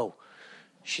back row?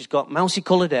 She's got mousy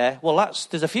coloured hair. Well,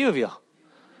 there's a few of you.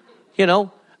 You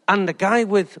know, and the guy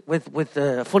with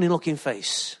a funny looking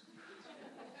face.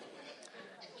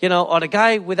 You know, or the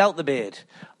guy without the beard.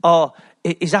 Or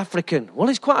is African. Well,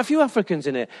 there's quite a few Africans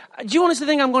in it. Do you honestly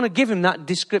think I'm going to give him that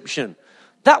description?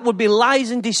 That would be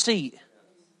lies and deceit.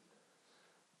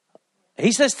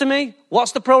 He says to me,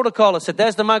 what's the protocol? I said,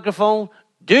 there's the microphone.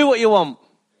 Do what you want.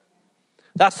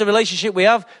 That's the relationship we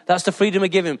have. That's the freedom I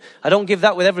give him. I don't give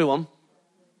that with everyone.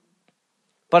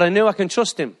 But I knew I can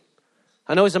trust him.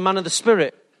 I know he's a man of the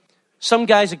Spirit. Some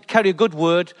guys carry a good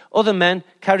word. Other men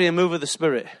carry a move of the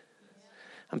Spirit.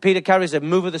 And Peter carries a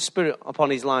move of the Spirit upon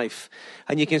his life.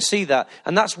 And you can see that.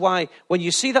 And that's why when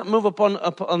you see that move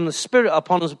upon the Spirit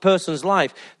upon a person's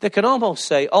life, they can almost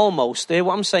say, hear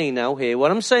what I'm saying now, hear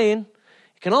what I'm saying.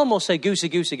 You can almost say goosey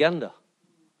gander.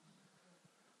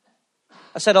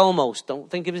 I said almost. Don't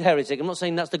think it was heretic. I'm not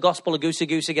saying that's the gospel of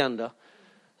goosey gander.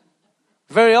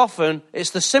 Very often,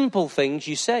 it's the simple things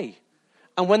you say.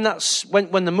 And when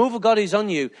the move of God is on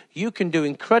you, you can do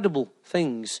incredible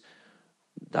things.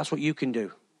 That's what you can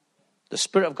do. The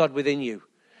Spirit of God within you.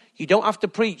 You don't have to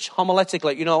preach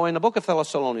homiletically. You know, in the book of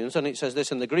Thessalonians, and it says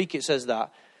this, in the Greek it says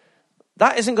that.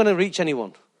 That isn't going to reach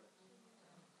anyone.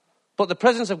 But the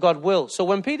presence of God will. So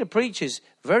when Peter preaches,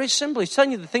 very simply, he's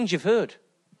telling you the things you've heard.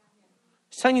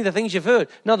 He's telling you the things you've heard.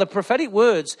 Now, the prophetic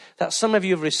words that some of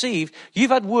you have received,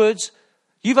 you've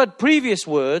had previous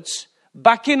words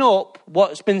backing up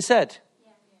what's been said.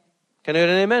 Can you hear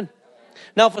an amen?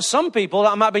 Now, for some people,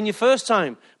 that might have been your first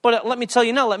time. But let me tell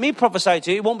you now, let me prophesy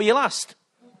to you, it won't be your last.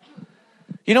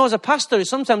 You know, as a pastor,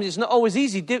 sometimes it's not always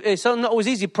easy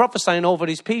prophesying over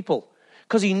his people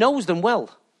because he knows them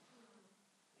well.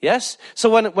 Yes?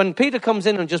 So when Peter comes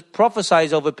in and just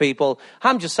prophesies over people,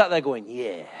 I'm just sat there going,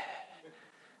 yeah.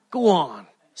 Go on.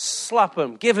 Slap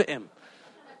him. Give it him.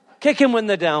 Kick him when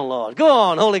they're down, Lord. Go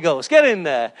on, Holy Ghost. Get in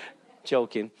there.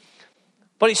 Joking.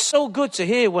 But it's so good to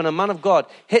hear when a man of God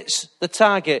hits the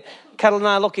target. Carol and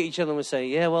I look at each other and we say,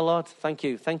 yeah, well, Lord, thank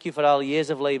you. Thank you for all years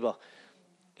of labor.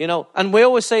 You know, and we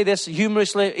always say this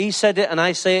humorously. He said it and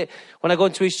I say it. When I go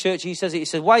into his church, he says it. He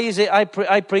says, why is it I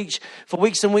preach for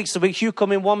weeks and weeks and weeks. You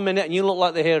come in 1 minute and you look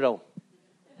like the hero.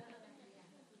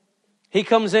 He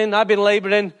comes in, I've been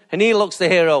laboring, and he looks the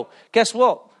hero. Guess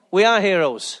what? We are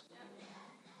heroes.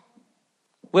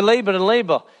 We labor and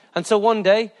labor. Until one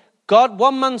day, God,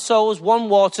 one man sows, one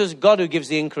waters, God who gives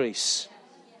the increase.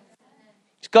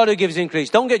 It's God who gives the increase.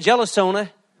 Don't get jealous, Tony.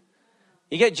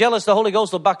 You get jealous, the Holy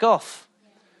Ghost will back off.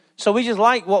 So we just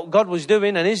like what God was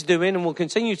doing and is doing and will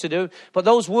continue to do. But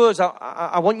those words,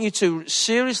 I want you to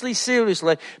seriously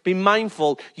be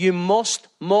mindful. You must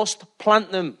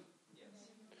plant them.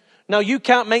 Now, you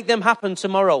can't make them happen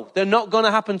tomorrow. They're not going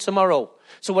to happen tomorrow.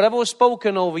 So whatever was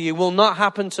spoken over you will not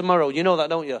happen tomorrow. You know that,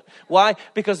 don't you? Why?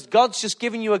 Because God's just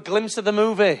giving you a glimpse of the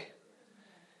movie.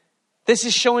 This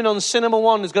is showing on Cinema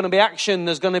One. There's going to be action.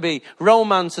 There's going to be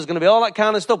romance. There's going to be all that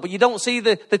kind of stuff. But you don't see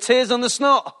the tears on the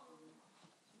snot.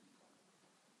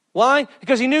 Why?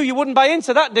 Because he knew you wouldn't buy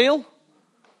into that deal.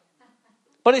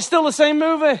 But it's still the same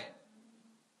movie.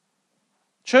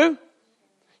 True?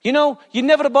 You know, you'd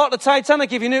never have bought the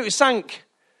Titanic if you knew it sank.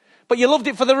 But you loved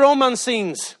it for the romance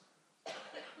scenes.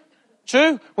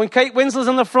 True? When Kate Winslet's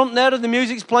on the front there and the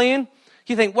music's playing,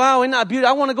 you think, wow, isn't that beautiful?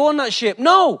 I want to go on that ship.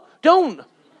 No, don't.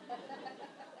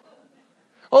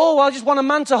 Oh, I just want a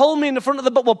man to hold me in the front of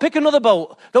the boat. Well, pick another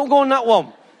boat. Don't go on that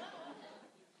one.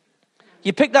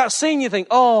 You pick that scene, you think,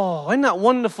 oh, isn't that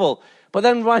wonderful? But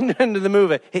then right at the end of the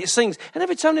movie, it sinks. And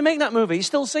every time they make that movie, it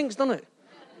still sinks, doesn't it?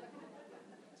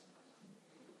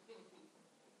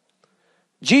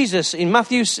 Jesus, in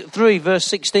Matthew 3, verse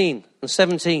 16 and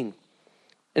 17,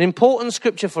 an important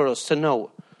scripture for us to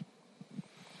know.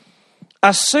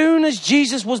 As soon as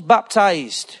Jesus was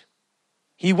baptized,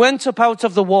 he went up out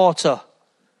of the water.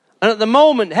 And at the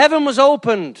moment, heaven was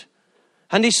opened.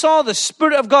 And he saw the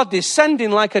Spirit of God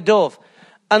descending like a dove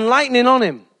and lightning on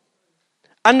him.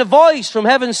 And the voice from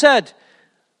heaven said,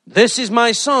 "This is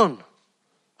my Son,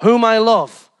 whom I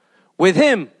love. With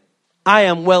him I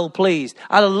am well pleased."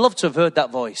 I'd love to have heard that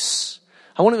voice.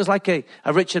 I wonder if it was like a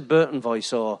Richard Burton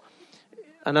voice or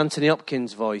an Anthony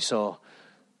Hopkins voice or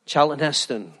Charlton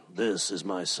Heston. This is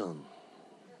my son.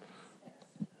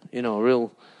 You know,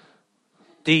 real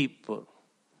deep, or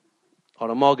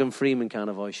a Morgan Freeman kind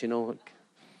of voice, you know.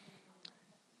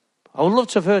 I would love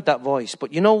to have heard that voice.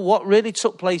 But you know what really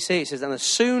took place here? It says, and as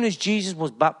soon as Jesus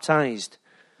was baptized,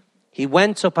 he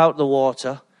went up out of the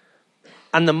water.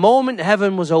 And the moment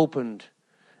heaven was opened,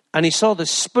 and he saw the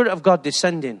Spirit of God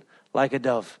descending like a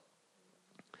dove,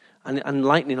 and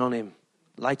lighting on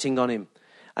him.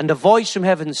 And a voice from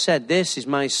heaven said, this is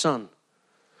my son,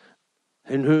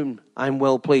 in whom I'm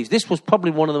well pleased. This was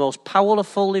probably one of the most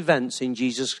powerful events in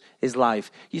Jesus'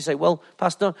 life. You say, well,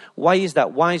 Pastor, why is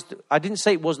that? I didn't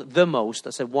say it was the most.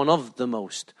 I said one of the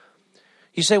most.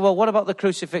 You say, well, what about the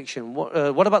crucifixion?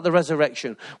 What about the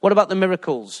resurrection? What about the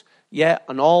miracles? Yeah,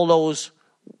 and all those,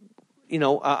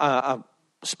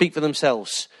 speak for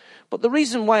themselves. But the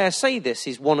reason why I say this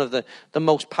is one of the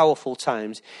most powerful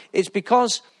times. It's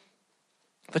because,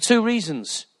 for two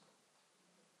reasons.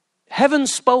 Heaven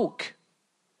spoke.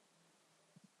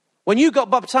 When you got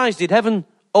baptized, did heaven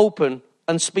open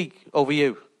and speak over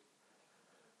you?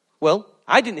 Well,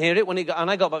 I didn't hear it when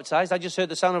I got baptized. I just heard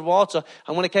the sound of water.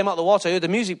 And when I came out of the water, I heard the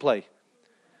music play.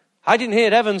 I didn't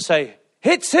hear heaven say,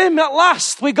 it's him at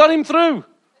last. We got him through.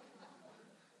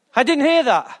 I didn't hear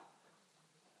that.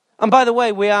 And by the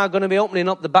way, we are going to be opening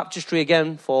up the baptistry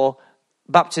again for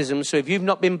baptism. So if you've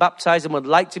not been baptized and would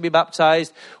like to be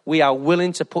baptized, we are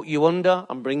willing to put you under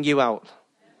and bring you out.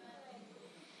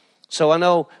 So I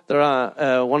know there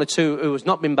are one or two who has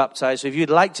not been baptized. So if you'd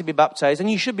like to be baptized,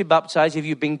 and you should be baptized,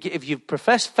 if you've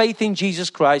professed faith in Jesus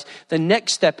Christ, the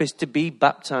next step is to be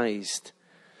baptized.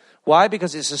 Why?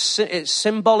 Because it's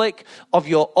symbolic of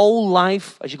your old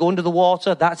life. As you go into the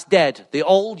water, that's dead. The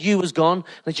old you is gone.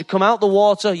 And as you come out the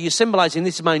water, you're symbolizing,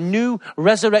 this is my new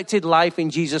resurrected life in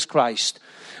Jesus Christ.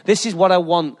 This is what I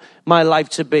want my life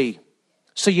to be.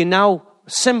 So you're now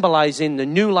symbolizing the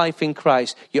new life in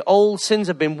Christ. Your old sins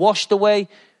have been washed away.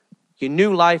 Your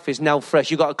new life is now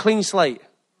fresh. You've got a clean slate.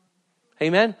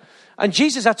 Amen? And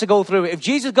Jesus had to go through it. If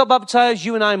Jesus got baptized,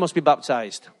 you and I must be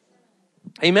baptized.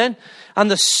 Amen?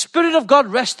 And the Spirit of God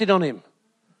rested on him.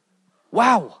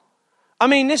 Wow. I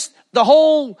mean, the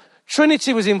whole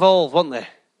Trinity was involved, wasn't there?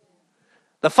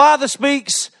 The Father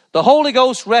speaks, the Holy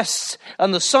Ghost rests,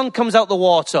 and the Son comes out the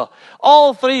water.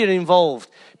 All three are involved.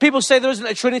 People say there isn't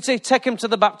a Trinity. Take him to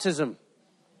the baptism.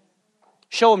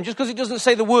 Show him. Just because it doesn't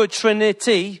say the word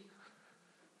Trinity,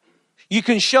 you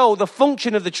can show the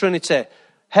function of the Trinity.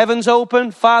 Heaven's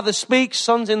open, Father speaks,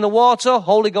 Son's in the water,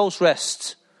 Holy Ghost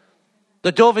rests.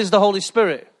 The dove is the Holy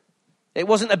Spirit. It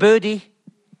wasn't a birdie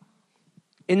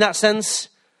in that sense.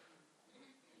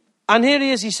 And here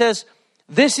he is, he says,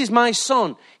 this is my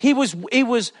son. He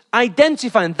was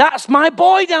identifying, that's my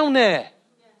boy down there.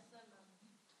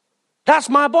 That's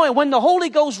my boy. When the Holy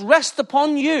Ghost rests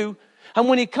upon you, and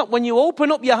when you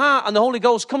open up your heart and the Holy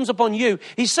Ghost comes upon you,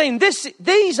 he's saying,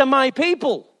 these are my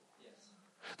people.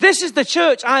 This is the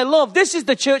church I love. This is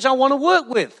the church I want to work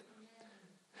with.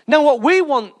 Now what we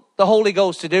want the Holy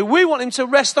Ghost to do, we want him to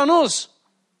rest on us.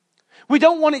 We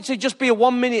don't want it to just be a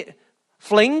 1-minute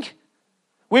fling.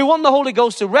 We want the Holy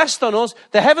Ghost to rest on us.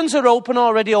 The heavens are open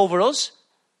already over us.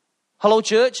 Hello,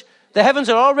 church. The heavens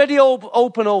are already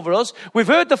open over us. We've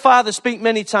heard the Father speak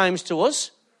many times to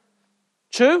us.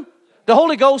 True? The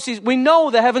Holy Ghost we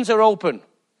know the heavens are open.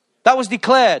 That was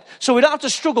declared. So we don't have to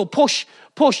struggle, push.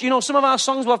 You know, some of our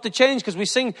songs will have to change because we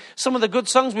sing, some of the good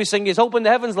songs we sing is open the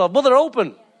heavens, Lord. Well, they're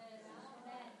open.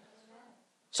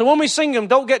 So when we sing them,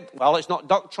 it's not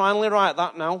doctrinally right,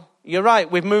 that now. You're right,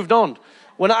 we've moved on.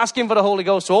 We're not asking for the Holy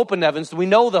Ghost to open the heavens. We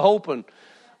know they're open.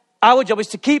 Our job is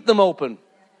to keep them open.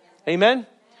 Amen?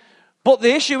 But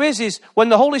the issue is when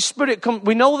the Holy Spirit comes,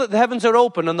 we know that the heavens are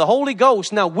open and the Holy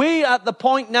Ghost. Now, we're at the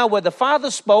point now where the Father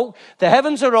spoke, the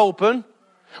heavens are open.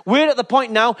 We're at the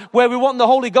point now where we want the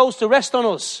Holy Ghost to rest on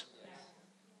us.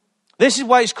 This is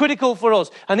why it's critical for us.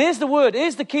 And here's the word,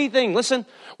 here's the key thing. Listen,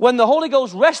 when the Holy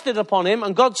Ghost rested upon him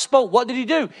and God spoke, what did he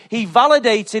do? He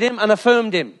validated him and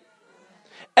affirmed him.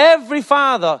 Every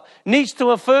father needs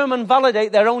to affirm and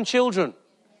validate their own children.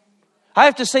 I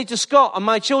have to say to Scott and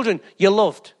my children, you're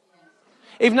loved.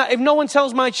 If no one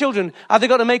tells my children, have they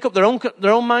got to make up their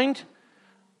own mind?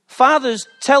 Fathers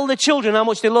tell their children how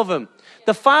much they love them.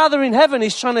 The Father in heaven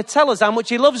is trying to tell us how much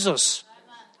he loves us.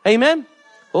 Amen?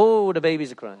 Oh, the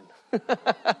babies are crying.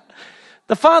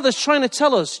 The Father's trying to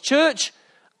tell us, church,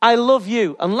 I love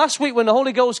you. And last week when the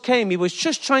Holy Ghost came, he was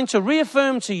just trying to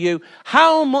reaffirm to you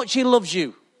how much he loves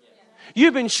you.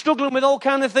 You've been struggling with all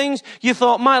kinds of things. You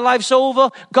thought, my life's over.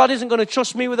 God isn't going to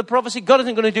trust me with a prophecy. God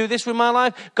isn't going to do this with my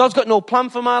life. God's got no plan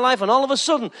for my life. And all of a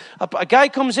sudden, a guy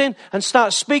comes in and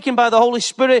starts speaking by the Holy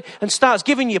Spirit and starts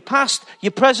giving you past,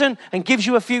 your present, and gives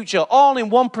you a future, all in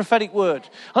one prophetic word.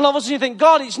 And all of a sudden you think,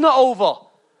 God, it's not over.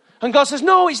 And God says,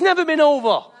 no, it's never been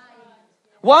over.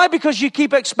 Why? Because you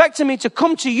keep expecting me to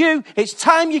come to you. It's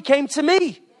time you came to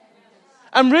me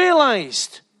and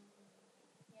realized.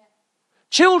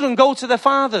 Children go to their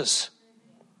fathers.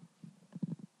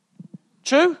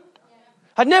 True?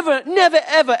 I'd never,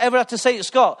 ever had to say to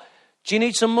Scott, do you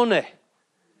need some money?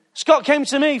 Scott came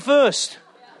to me first.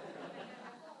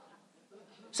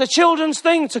 It's a children's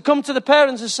thing to come to the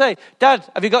parents and say, Dad,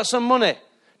 have you got some money?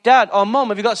 Dad or Mum,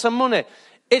 have you got some money?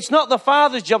 It's not the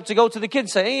father's job to go to the kid and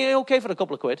say, hey, are you okay for a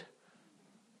couple of quid?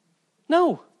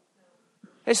 No.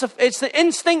 It's the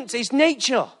instinct, it's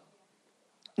nature.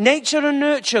 Nature and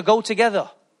nurture go together.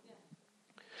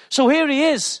 So here he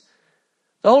is.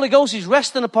 The Holy Ghost is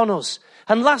resting upon us.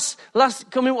 And I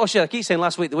keep saying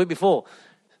last week, the week before.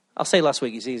 I'll say last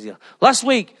week, it's easier. Last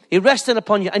week, he rested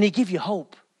upon you and he gave you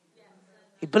hope.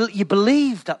 You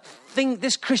believe that thing,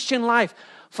 this Christian life.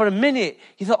 For a minute,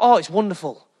 you thought, oh, it's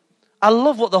wonderful. I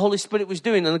love what the Holy Spirit was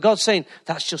doing. And God's saying,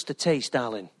 that's just a taste,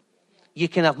 darling. You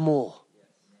can have more.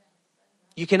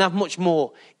 You can have much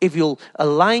more if you'll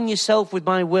align yourself with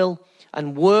my will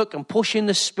and work and push in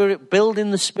the Spirit, build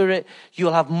in the Spirit.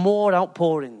 You'll have more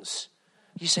outpourings.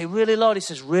 You say, really, Lord? He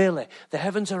says, really. The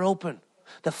heavens are open.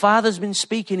 The Father's been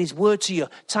speaking his word to you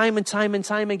time and time and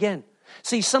time again.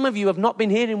 See, some of you have not been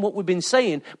hearing what we've been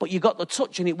saying, but you got the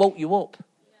touch and it woke you up.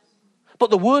 But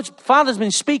the words, Father's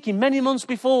been speaking many months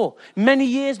before, many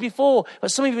years before. But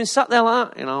some of you have been sat there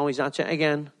like that, he's at it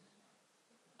again.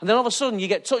 And then all of a sudden you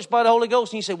get touched by the Holy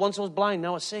Ghost and you say, once I was blind,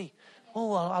 now I see.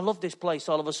 Oh, I love this place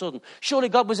all of a sudden. Surely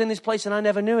God was in this place and I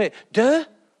never knew it. Duh.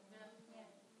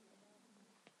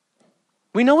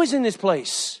 We know he's in this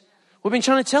place. We've been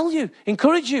trying to tell you,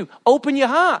 encourage you, open your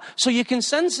heart so you can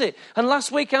sense it. And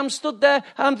last week I'm stood there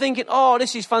and I'm thinking, oh,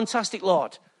 this is fantastic,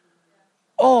 Lord.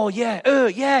 Oh,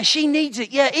 yeah, she needs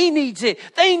it. Yeah, he needs it.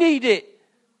 They need it.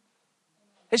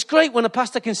 It's great when a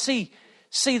pastor can see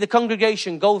the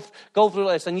congregation go through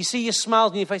this and you see your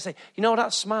smiles on your face. Say, you know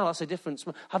that smile, that's a different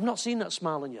smile. I've not seen that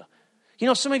smile on you. You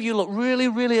know, some of you look really,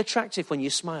 really attractive when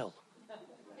you smile.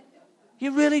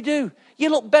 You really do. You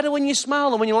look better when you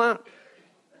smile than when you're like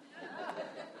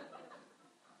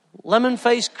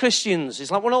lemon-faced Christians. It's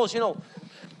like one of those,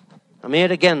 I'm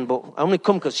here again, but I only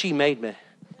come because she made me.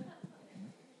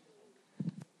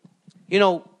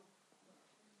 The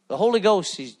Holy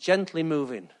Ghost is gently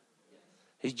moving.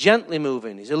 He's gently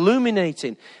moving. He's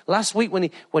illuminating. Last week when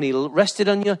he rested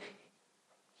on you,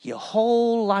 your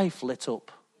whole life lit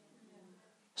up.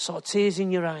 Saw tears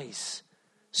in your eyes.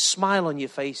 Smile on your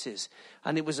faces.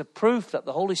 And it was a proof that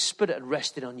the Holy Spirit had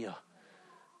rested on you.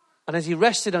 And as he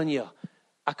rested on you,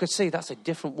 I could say, that's a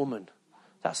different woman.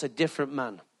 That's a different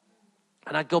man.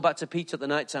 And I'd go back to Peter at the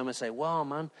night time and say, wow,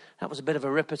 man, that was a bit of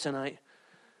a ripper tonight.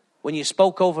 When you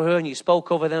spoke over her and you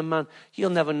spoke over them, man, you'll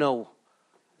never know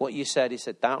what you said. He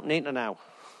said, don't need to now.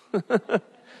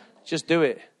 Just do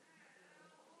it.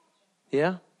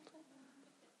 Yeah?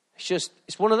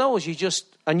 It's one of those.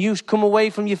 And you come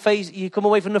away from your face, you come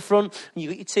away from the front, and you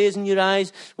got your tears in your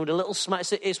eyes with a little smile.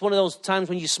 It's one of those times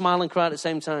when you smile and cry at the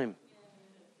same time.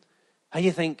 And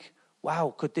you think,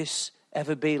 wow, could this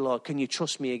ever be, Lord? Can you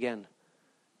trust me again?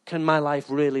 Can my life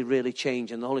really, really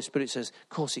change? And the Holy Spirit says, of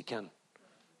course it can.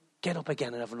 Get up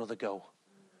again and have another go.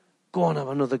 Go on, have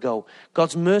another go.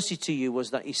 God's mercy to you was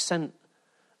that he sent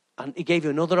and he gave you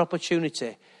another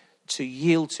opportunity to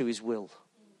yield to his will.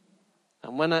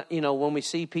 And when we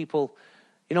see people,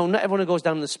 not everyone who goes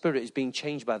down in the Spirit is being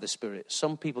changed by the Spirit.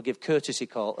 Some people give courtesy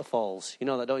falls. You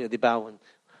know that, don't you? They bow and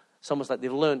it's almost like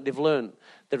they've learned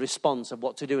the response of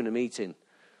what to do in a meeting.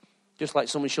 Just like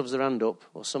someone shoves their hand up,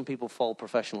 or some people fall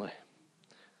professionally.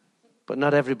 But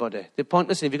not everybody.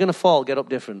 Listen, if you're going to fall, get up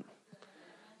different.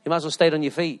 You might as well stay on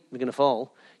your feet if you're going to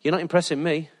fall. You're not impressing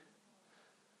me.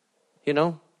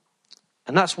 And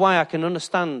that's why I can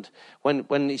understand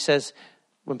when he says,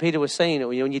 when Peter was saying it,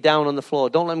 when you're down on the floor,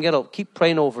 don't let them get up. Keep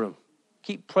praying over them.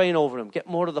 Keep praying over them. Get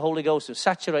more of the Holy Ghost.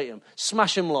 Saturate them.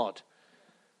 Smash them, Lord.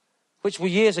 Which were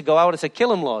years ago, I would have said, kill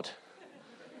them, Lord.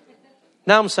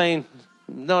 Now I'm saying,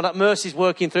 no, that mercy's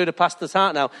working through the pastor's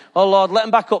heart now. Oh, Lord, let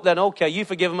them back up then. Okay, you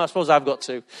forgive them. I suppose I've got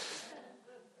to.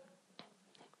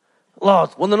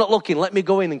 Lord, when they're not looking, let me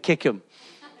go in and kick them.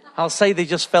 I'll say they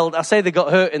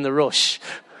got hurt in the rush.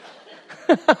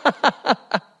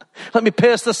 Let me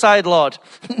pierce the side, Lord.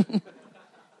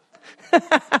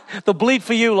 They'll bleed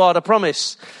for you, Lord, I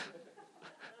promise.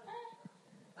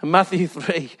 And Matthew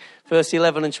 3, verse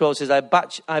 11 and 12 says,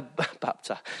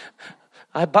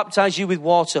 I baptize you with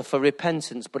water for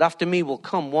repentance, but after me will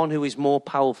come one who is more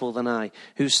powerful than I,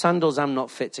 whose sandals I'm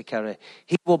not fit to carry.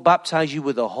 He will baptize you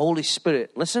with the Holy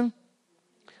Spirit. Listen,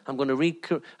 I'm going to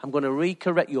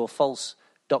recorrect your false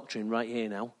doctrine right here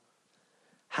now.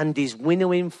 And his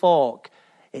winnowing fork.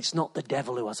 It's not the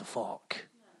devil who has a fork.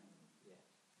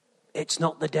 It's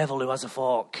not the devil who has a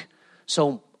fork.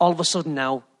 So all of a sudden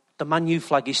now, the Man U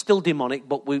flag is still demonic,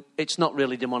 but it's not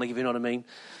really demonic, if you know what I mean.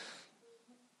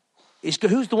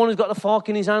 Who's the one who's got the fork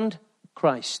in his hand?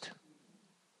 Christ.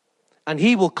 And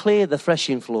he will clear the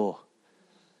threshing floor,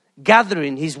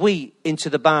 gathering his wheat into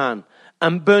the barn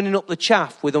and burning up the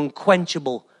chaff with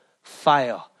unquenchable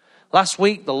fire. Last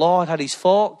week, the Lord had his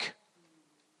fork.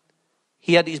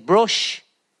 He had his brush.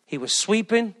 He was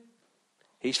sweeping.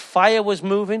 His fire was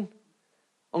moving.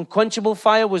 Unquenchable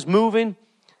fire was moving.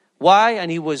 Why? And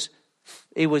he was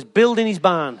building his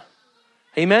barn.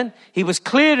 Amen? He was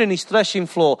clearing his threshing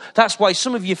floor. That's why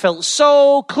some of you felt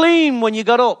so clean when you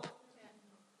got up.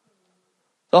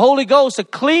 The Holy Ghost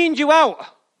had cleaned you out.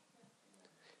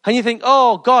 And you think,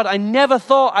 oh God, I never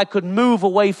thought I could move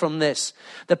away from this.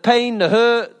 The pain, the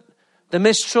hurt, the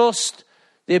mistrust,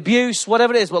 the abuse,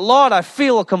 whatever it is. But Lord, I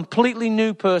feel a completely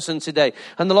new person today.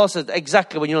 And the Lord says,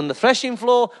 exactly, when you're on the threshing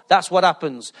floor, that's what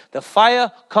happens. The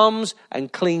fire comes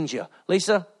and cleans you.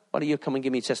 Lisa, why don't you come and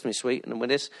give me a testimony, sweet? And with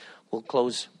this, we'll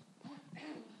close.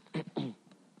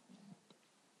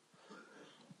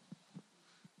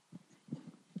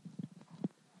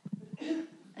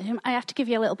 I have to give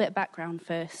you a little bit of background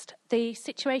first. The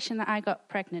situation that I got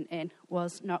pregnant in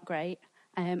was not great.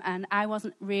 And I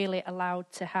wasn't really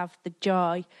allowed to have the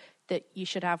joy that you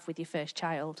should have with your first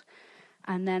child.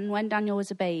 And then when Daniel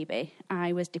was a baby,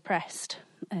 I was depressed.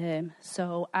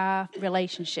 So our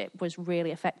relationship was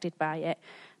really affected by it.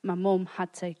 My mum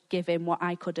had to give him what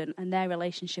I couldn't, and their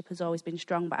relationship has always been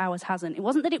strong, but ours hasn't. It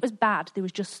wasn't that it was bad, there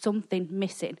was just something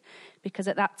missing, because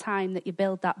at that time that you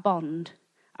build that bond,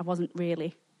 I wasn't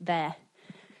really there.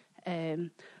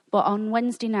 But on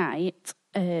Wednesday night,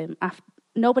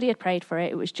 nobody had prayed for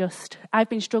it. It was just, I've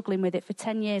been struggling with it for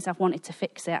 10 years. I've wanted to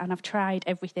fix it, and I've tried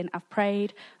everything. I've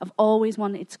prayed. I've always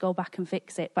wanted to go back and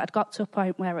fix it, but I'd got to a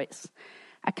point where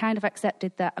I kind of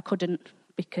accepted that I couldn't,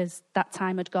 because that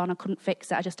time had gone. I couldn't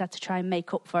fix it. I just had to try and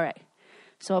make up for it.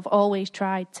 So I've always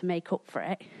tried to make up for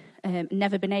it,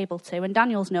 never been able to, and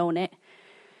Daniel's known it.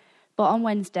 But on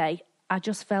Wednesday, I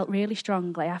just felt really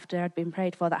strongly after I'd been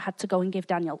prayed for that I had to go and give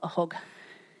Daniel a hug.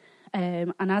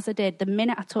 And as I did, the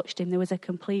minute I touched him, there was a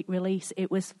complete release. It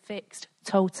was fixed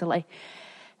totally.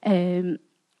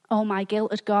 All my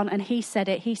guilt had gone, and he said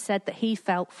it. He said that he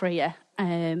felt freer.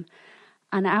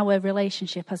 And our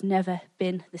relationship has never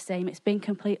been the same. It's been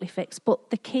completely fixed. But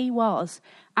the key was,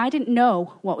 I didn't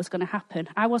know what was going to happen.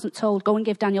 I wasn't told, go and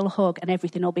give Daniel a hug and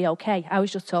everything will be okay. I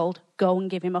was just told, go and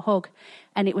give him a hug.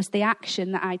 And it was the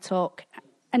action that I took.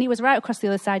 And he was right across the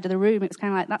other side of the room. It was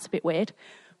kind of like, that's a bit weird.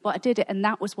 But I did it, and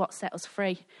that was what set us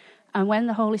free. And when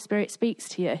the Holy Spirit speaks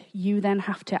to you, you then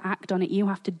have to act on it. You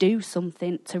have to do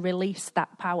something to release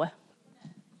that power.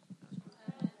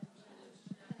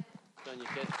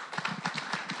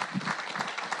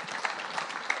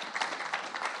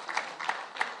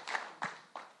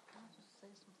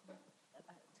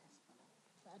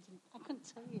 I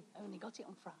couldn't tell you. I only got it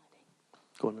on Friday.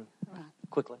 Go on then. Right.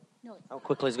 Quickly. No, How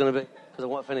quickly is it going to be? Because I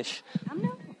want to finish. I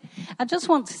know. I just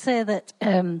want to say that,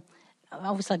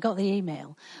 obviously I got the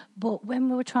email, but when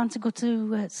we were trying to go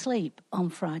to sleep on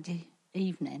Friday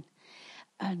evening,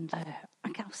 and I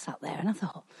sat there and I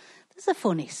thought, there's a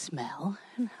funny smell,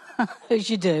 as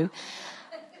you do.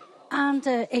 And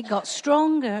it got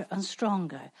stronger and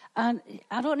stronger. And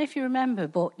I don't know if you remember,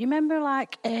 but you remember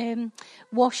like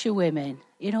washerwomen,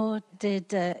 you know,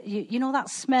 you know that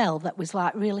smell that was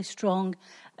like really strong,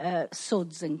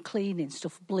 suds and cleaning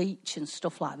stuff, bleach and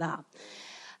stuff like that.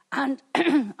 And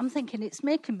I'm thinking, it's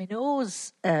making my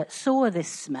nose sore, this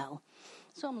smell.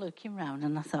 So I'm looking round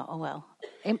and I thought, oh, well.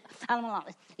 And I'm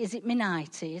like, is it my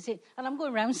nightie? Is it? And I'm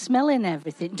going around smelling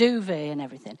everything, duvet and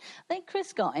everything. Then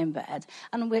Chris got in bed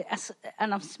and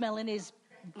I'm smelling his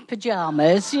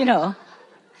pyjamas, you know.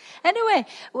 Anyway,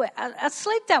 I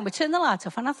slept down, we turned the light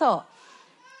off, and I thought,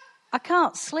 I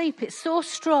can't sleep. It's so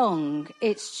strong.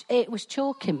 It was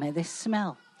choking me, this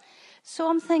smell. So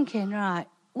I'm thinking, right,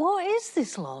 what is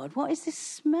this, Lord? What is this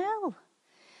smell?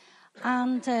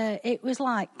 And it was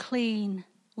like clean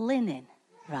linen,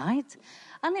 right?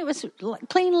 And it was like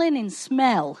clean linen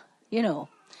smell, you know.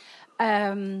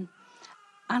 And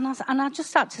I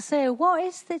just had to say, what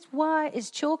is this? Why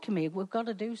is choking me? We've got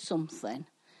to do something.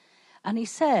 And he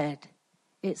said,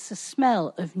 It's the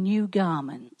smell of new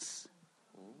garments.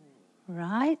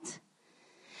 Right?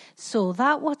 So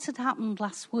that what had happened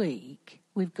last week,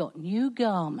 we've got new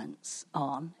garments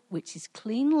on, which is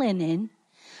clean linen.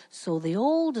 So the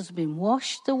old has been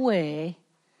washed away,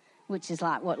 which is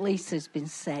like what Lisa's been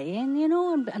saying,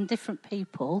 and different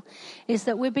people, is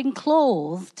that we've been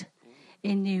clothed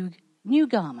in new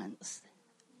garments.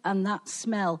 And that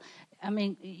smell, I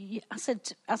mean, I said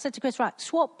to Chris, right,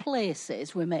 swap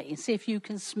places with me and see if you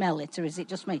can smell it, or is it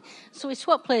just me? So we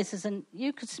swapped places and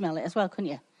you could smell it as well, couldn't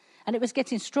you? And it was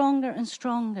getting stronger and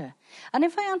stronger. And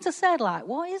if I had to say, like,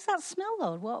 what is that smell,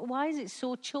 Lord? Why is it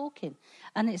so choking?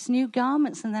 And it's new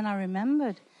garments. And then I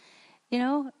remembered,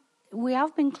 we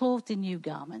have been clothed in new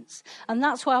garments. And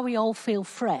that's why we all feel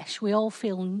fresh. We all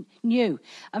feel new.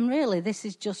 And really, this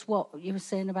is just what you were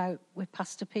saying about with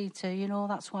Pastor Peter.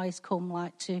 That's why he's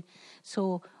come,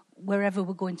 so wherever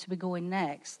we're going to be going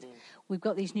next, we've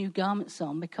got these new garments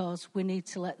on because we need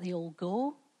to let the old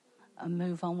go and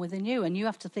move on with the new. And you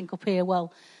have to think up here,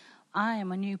 well, I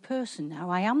am a new person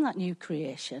now. I am that new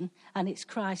creation, and it's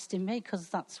Christ in me, because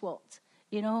that's what,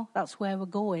 that's where we're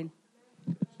going.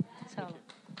 So.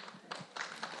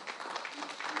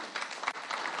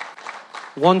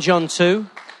 1 John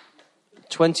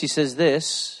 2:20 says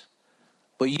this,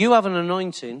 but you have an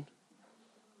anointing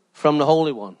from the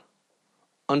Holy One,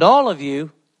 and all of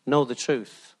you know the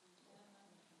truth.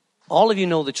 All of you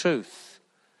know the truth.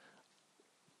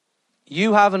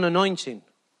 You have an anointing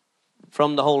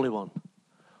from the Holy One.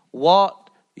 What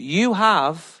you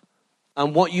have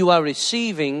and what you are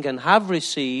receiving and have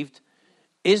received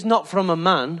is not from a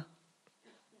man,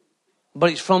 but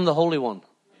it's from the Holy One.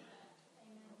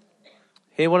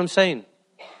 Hear what I'm saying?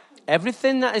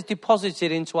 Everything that is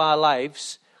deposited into our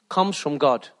lives comes from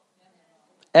God.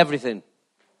 Everything.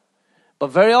 But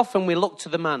very often we look to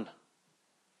the man.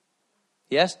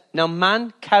 Yes? Now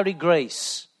man carry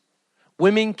grace.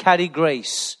 Women carry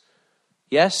grace.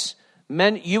 Yes?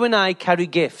 Men, you and I carry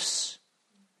gifts.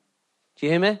 Do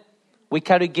you hear me? We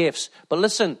carry gifts. But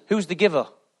listen, who's the giver?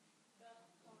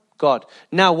 God.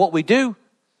 Now what we do,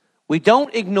 we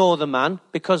don't ignore the man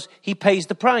because he pays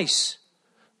the price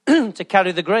to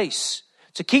carry the grace,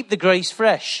 to keep the grace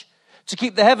fresh, to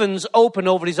keep the heavens open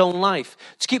over his own life,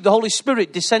 to keep the Holy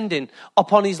Spirit descending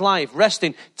upon his life,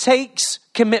 resting. Takes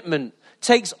commitment,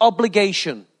 takes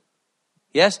obligation.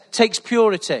 Yes, takes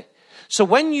purity. So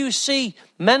when you see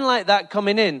men like that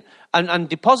coming in and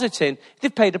depositing,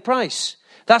 they've paid a price.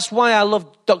 That's why I love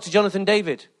Dr. Jonathan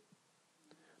David.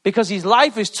 Because his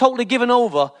life is totally given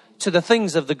over to the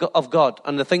things of God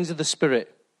and the things of the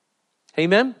Spirit.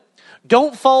 Amen?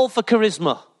 Don't fall for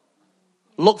charisma.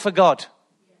 Look for God.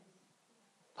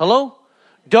 Hello?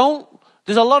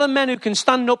 There's a lot of men who can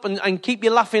stand up and keep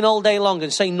you laughing all day long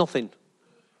and say nothing.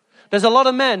 There's a lot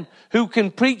of men who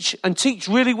can preach and teach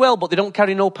really well, but they don't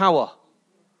carry no power.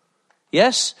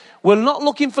 Yes? We're not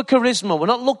looking for charisma. We're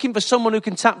not looking for someone who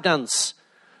can tap dance.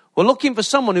 We're looking for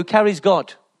someone who carries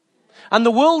God. And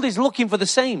the world is looking for the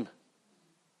same.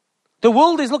 The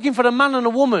world is looking for a man and a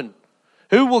woman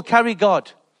who will carry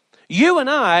God. You and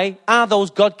I are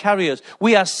those God carriers.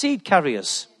 We are seed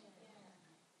carriers.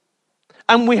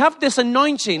 And we have this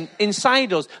anointing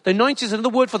inside us. The anointing is another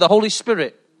word for the Holy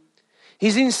Spirit.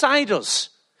 He's inside us.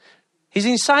 He's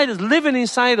inside us, living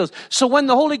inside us. So when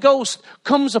the Holy Ghost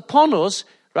comes upon us,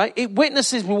 right, it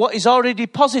witnesses what is already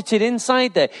deposited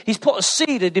inside there. He's put a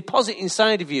seed, a deposit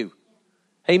inside of you.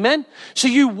 Amen? So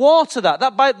you water that.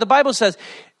 The Bible says,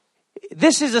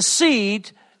 this is a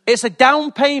seed, it's a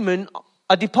down payment,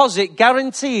 a deposit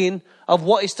guaranteeing of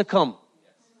what is to come.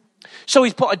 So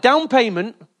he's put a down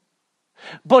payment,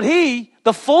 but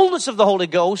the fullness of the Holy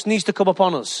Ghost needs to come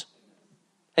upon us.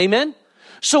 Amen?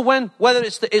 So whether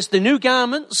it's the new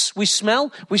garments we smell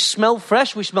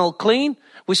fresh, we smell clean,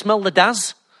 we smell the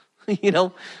Daz,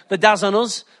 the Daz on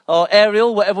us, or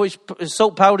Ariel, whatever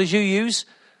soap powders you use.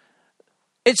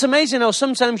 It's amazing how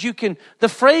sometimes the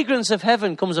fragrance of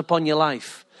heaven comes upon your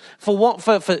life. For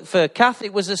Kath,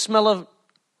 it was the smell of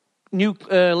new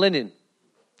linen,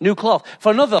 new cloth.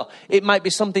 For another, it might be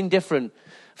something different.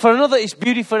 For another, it's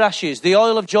beauty for ashes, the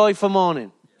oil of joy for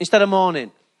mourning, instead of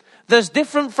mourning. There's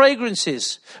different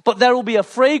fragrances, but there will be a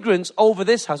fragrance over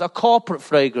this house, a corporate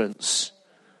fragrance.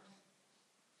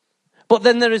 But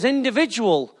then there is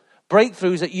individual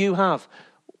breakthroughs that you have.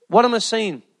 What am I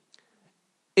saying?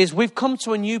 Is we've come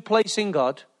to a new place in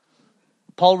God.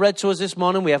 Paul read to us this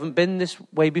morning, we haven't been this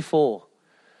way before.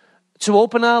 To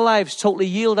open our lives, totally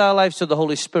yield our lives to the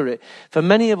Holy Spirit. For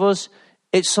many of us,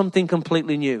 it's something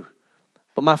completely new.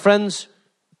 But my friends,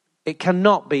 it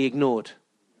cannot be ignored.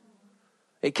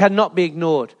 It cannot be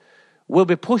ignored. We'll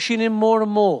be pushing in more and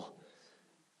more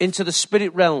into the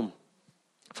spirit realm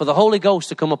for the Holy Ghost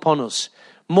to come upon us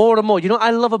more and more. You know what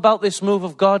I love about this move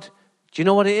of God? Do you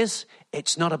know what it is?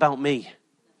 It's not about me.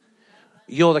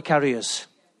 You're the carriers.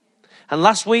 And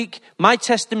last week, my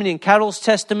testimony and Carol's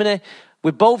testimony,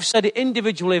 we both said it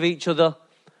individually of each other.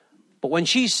 But when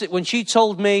she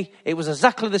told me, it was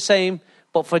exactly the same,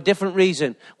 but for a different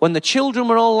reason. When the children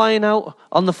were all lying out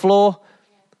on the floor,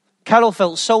 Carol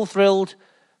felt so thrilled.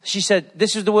 She said,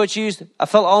 this is the word she used, I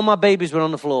felt all my babies were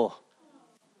on the floor.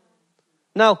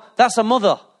 Now, that's a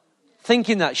mother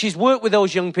thinking that. She's worked with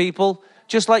those young people,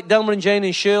 just like Delma and Jane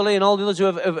and Shirley and all the others who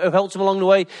have helped them along the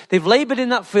way. They've laboured in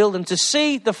that field, and to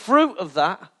see the fruit of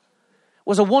that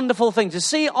was a wonderful thing. To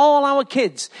see all our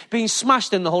kids being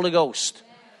smashed in the Holy Ghost.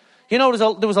 You know,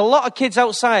 there was a lot of kids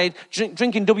outside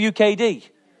drinking WKD.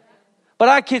 But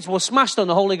our kids were smashed on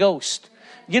the Holy Ghost.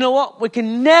 You know what? We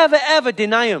can never, ever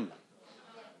deny them.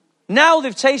 Now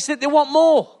they've tasted it, they want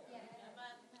more.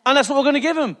 And that's what we're going to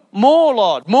give them. More,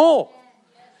 Lord, more.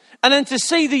 And then to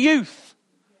see the youth.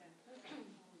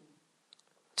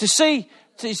 To see,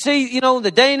 you know,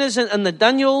 the Danas and the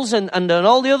Daniels and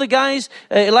all the other guys,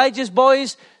 Elijah's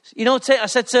boys. You know, I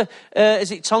said to,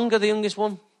 is it Tonga, the youngest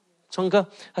one? Tonga.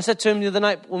 I said to him the other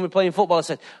night when we were playing football, I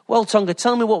said, well, Tonga,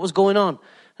 tell me what was going on.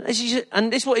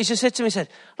 And this is what he just said to me. He said,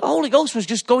 the Holy Ghost was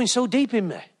just going so deep in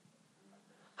me.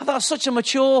 I thought such a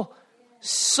mature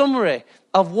summary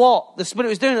of what the Spirit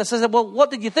was doing. I said, well,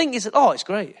 what did you think? He said, oh, it's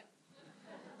great.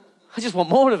 I just want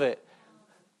more of it.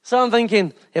 So I'm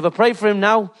thinking, if I pray for him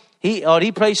now,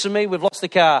 he prays for me, we've lost the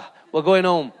car. We're going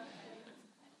home.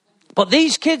 But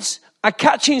these kids are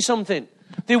catching something.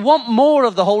 They want more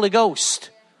of the Holy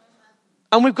Ghost.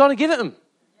 And we've got to give it them.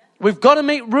 We've got to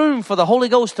make room for the Holy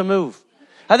Ghost to move.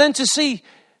 And then to see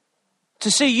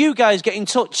you guys getting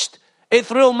touched, it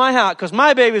thrilled my heart because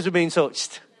my babies were being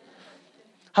touched.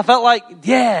 I felt like,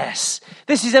 yes,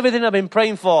 this is everything I've been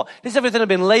praying for. This is everything I've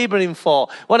been laboring for.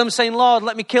 When I'm saying, Lord,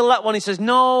 let me kill that one, he says,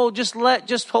 no,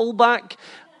 just hold back.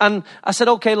 And I said,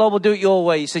 okay, Lord, we'll do it your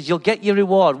way. He says, you'll get your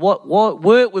reward. What?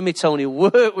 Work with me, Tony,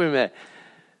 work with me.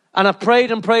 And I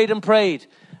prayed and prayed and prayed.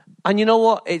 And you know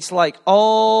what? It's like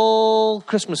all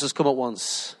Christmas has come at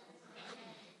once.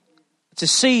 To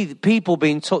see people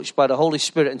being touched by the Holy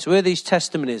Spirit and to hear these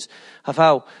testimonies of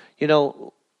how, you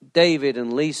know, David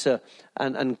and Lisa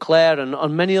and Claire and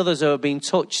many others who have been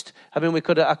touched. I mean, I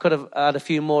could have had a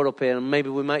few more up here, and maybe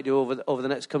we might do over the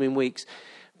next coming weeks.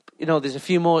 You know, there's a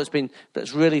few more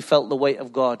that's really felt the weight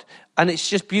of God. And it's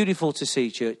just beautiful to see,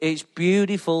 church. It's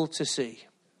beautiful to see.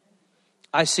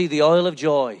 I see the oil of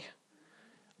joy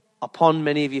upon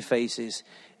many of your faces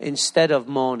instead of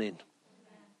mourning.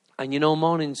 And you know,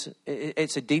 mourning's,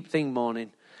 it's a deep thing,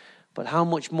 mourning. But how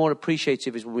much more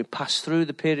appreciative is when we pass through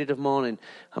the period of mourning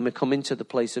and we come into the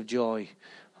place of joy.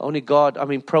 Only God,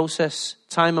 time and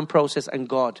process, and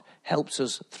God helps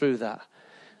us through that.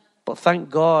 But thank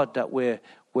God that we're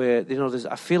you know,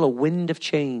 I feel a wind of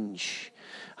change.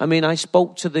 I mean, I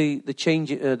spoke to the change,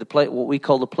 what we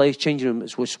call the players' changing room,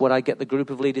 which is where I get the group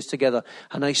of leaders together,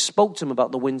 and I spoke to them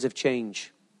about the winds of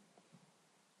change.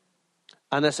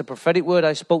 And that's a prophetic word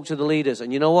I spoke to the leaders,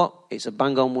 and you know what? It's a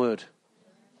bang-on word.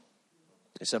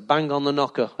 It's a bang on the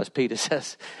knocker, as Peter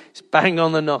says. It's bang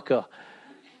on the knocker.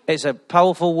 It's a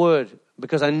powerful word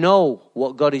because I know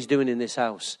what God is doing in this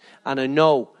house. And I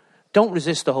know, don't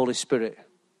resist the Holy Spirit.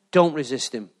 Don't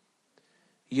resist him.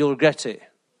 You'll regret it.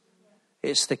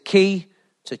 It's the key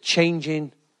to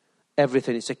changing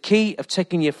everything. It's a key of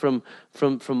taking you from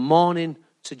mourning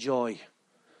to joy.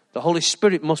 The Holy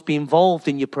Spirit must be involved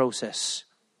in your process.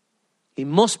 He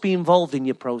must be involved in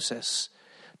your process.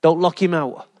 Don't lock him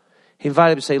out.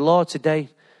 Invite him and say, Lord, today,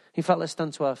 in fact, let's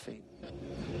stand to our feet.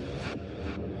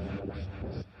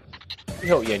 We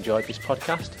hope you enjoyed this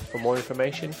podcast. For more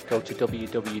information, go to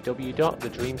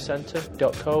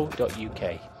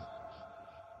www.thedreamcentre.co.uk.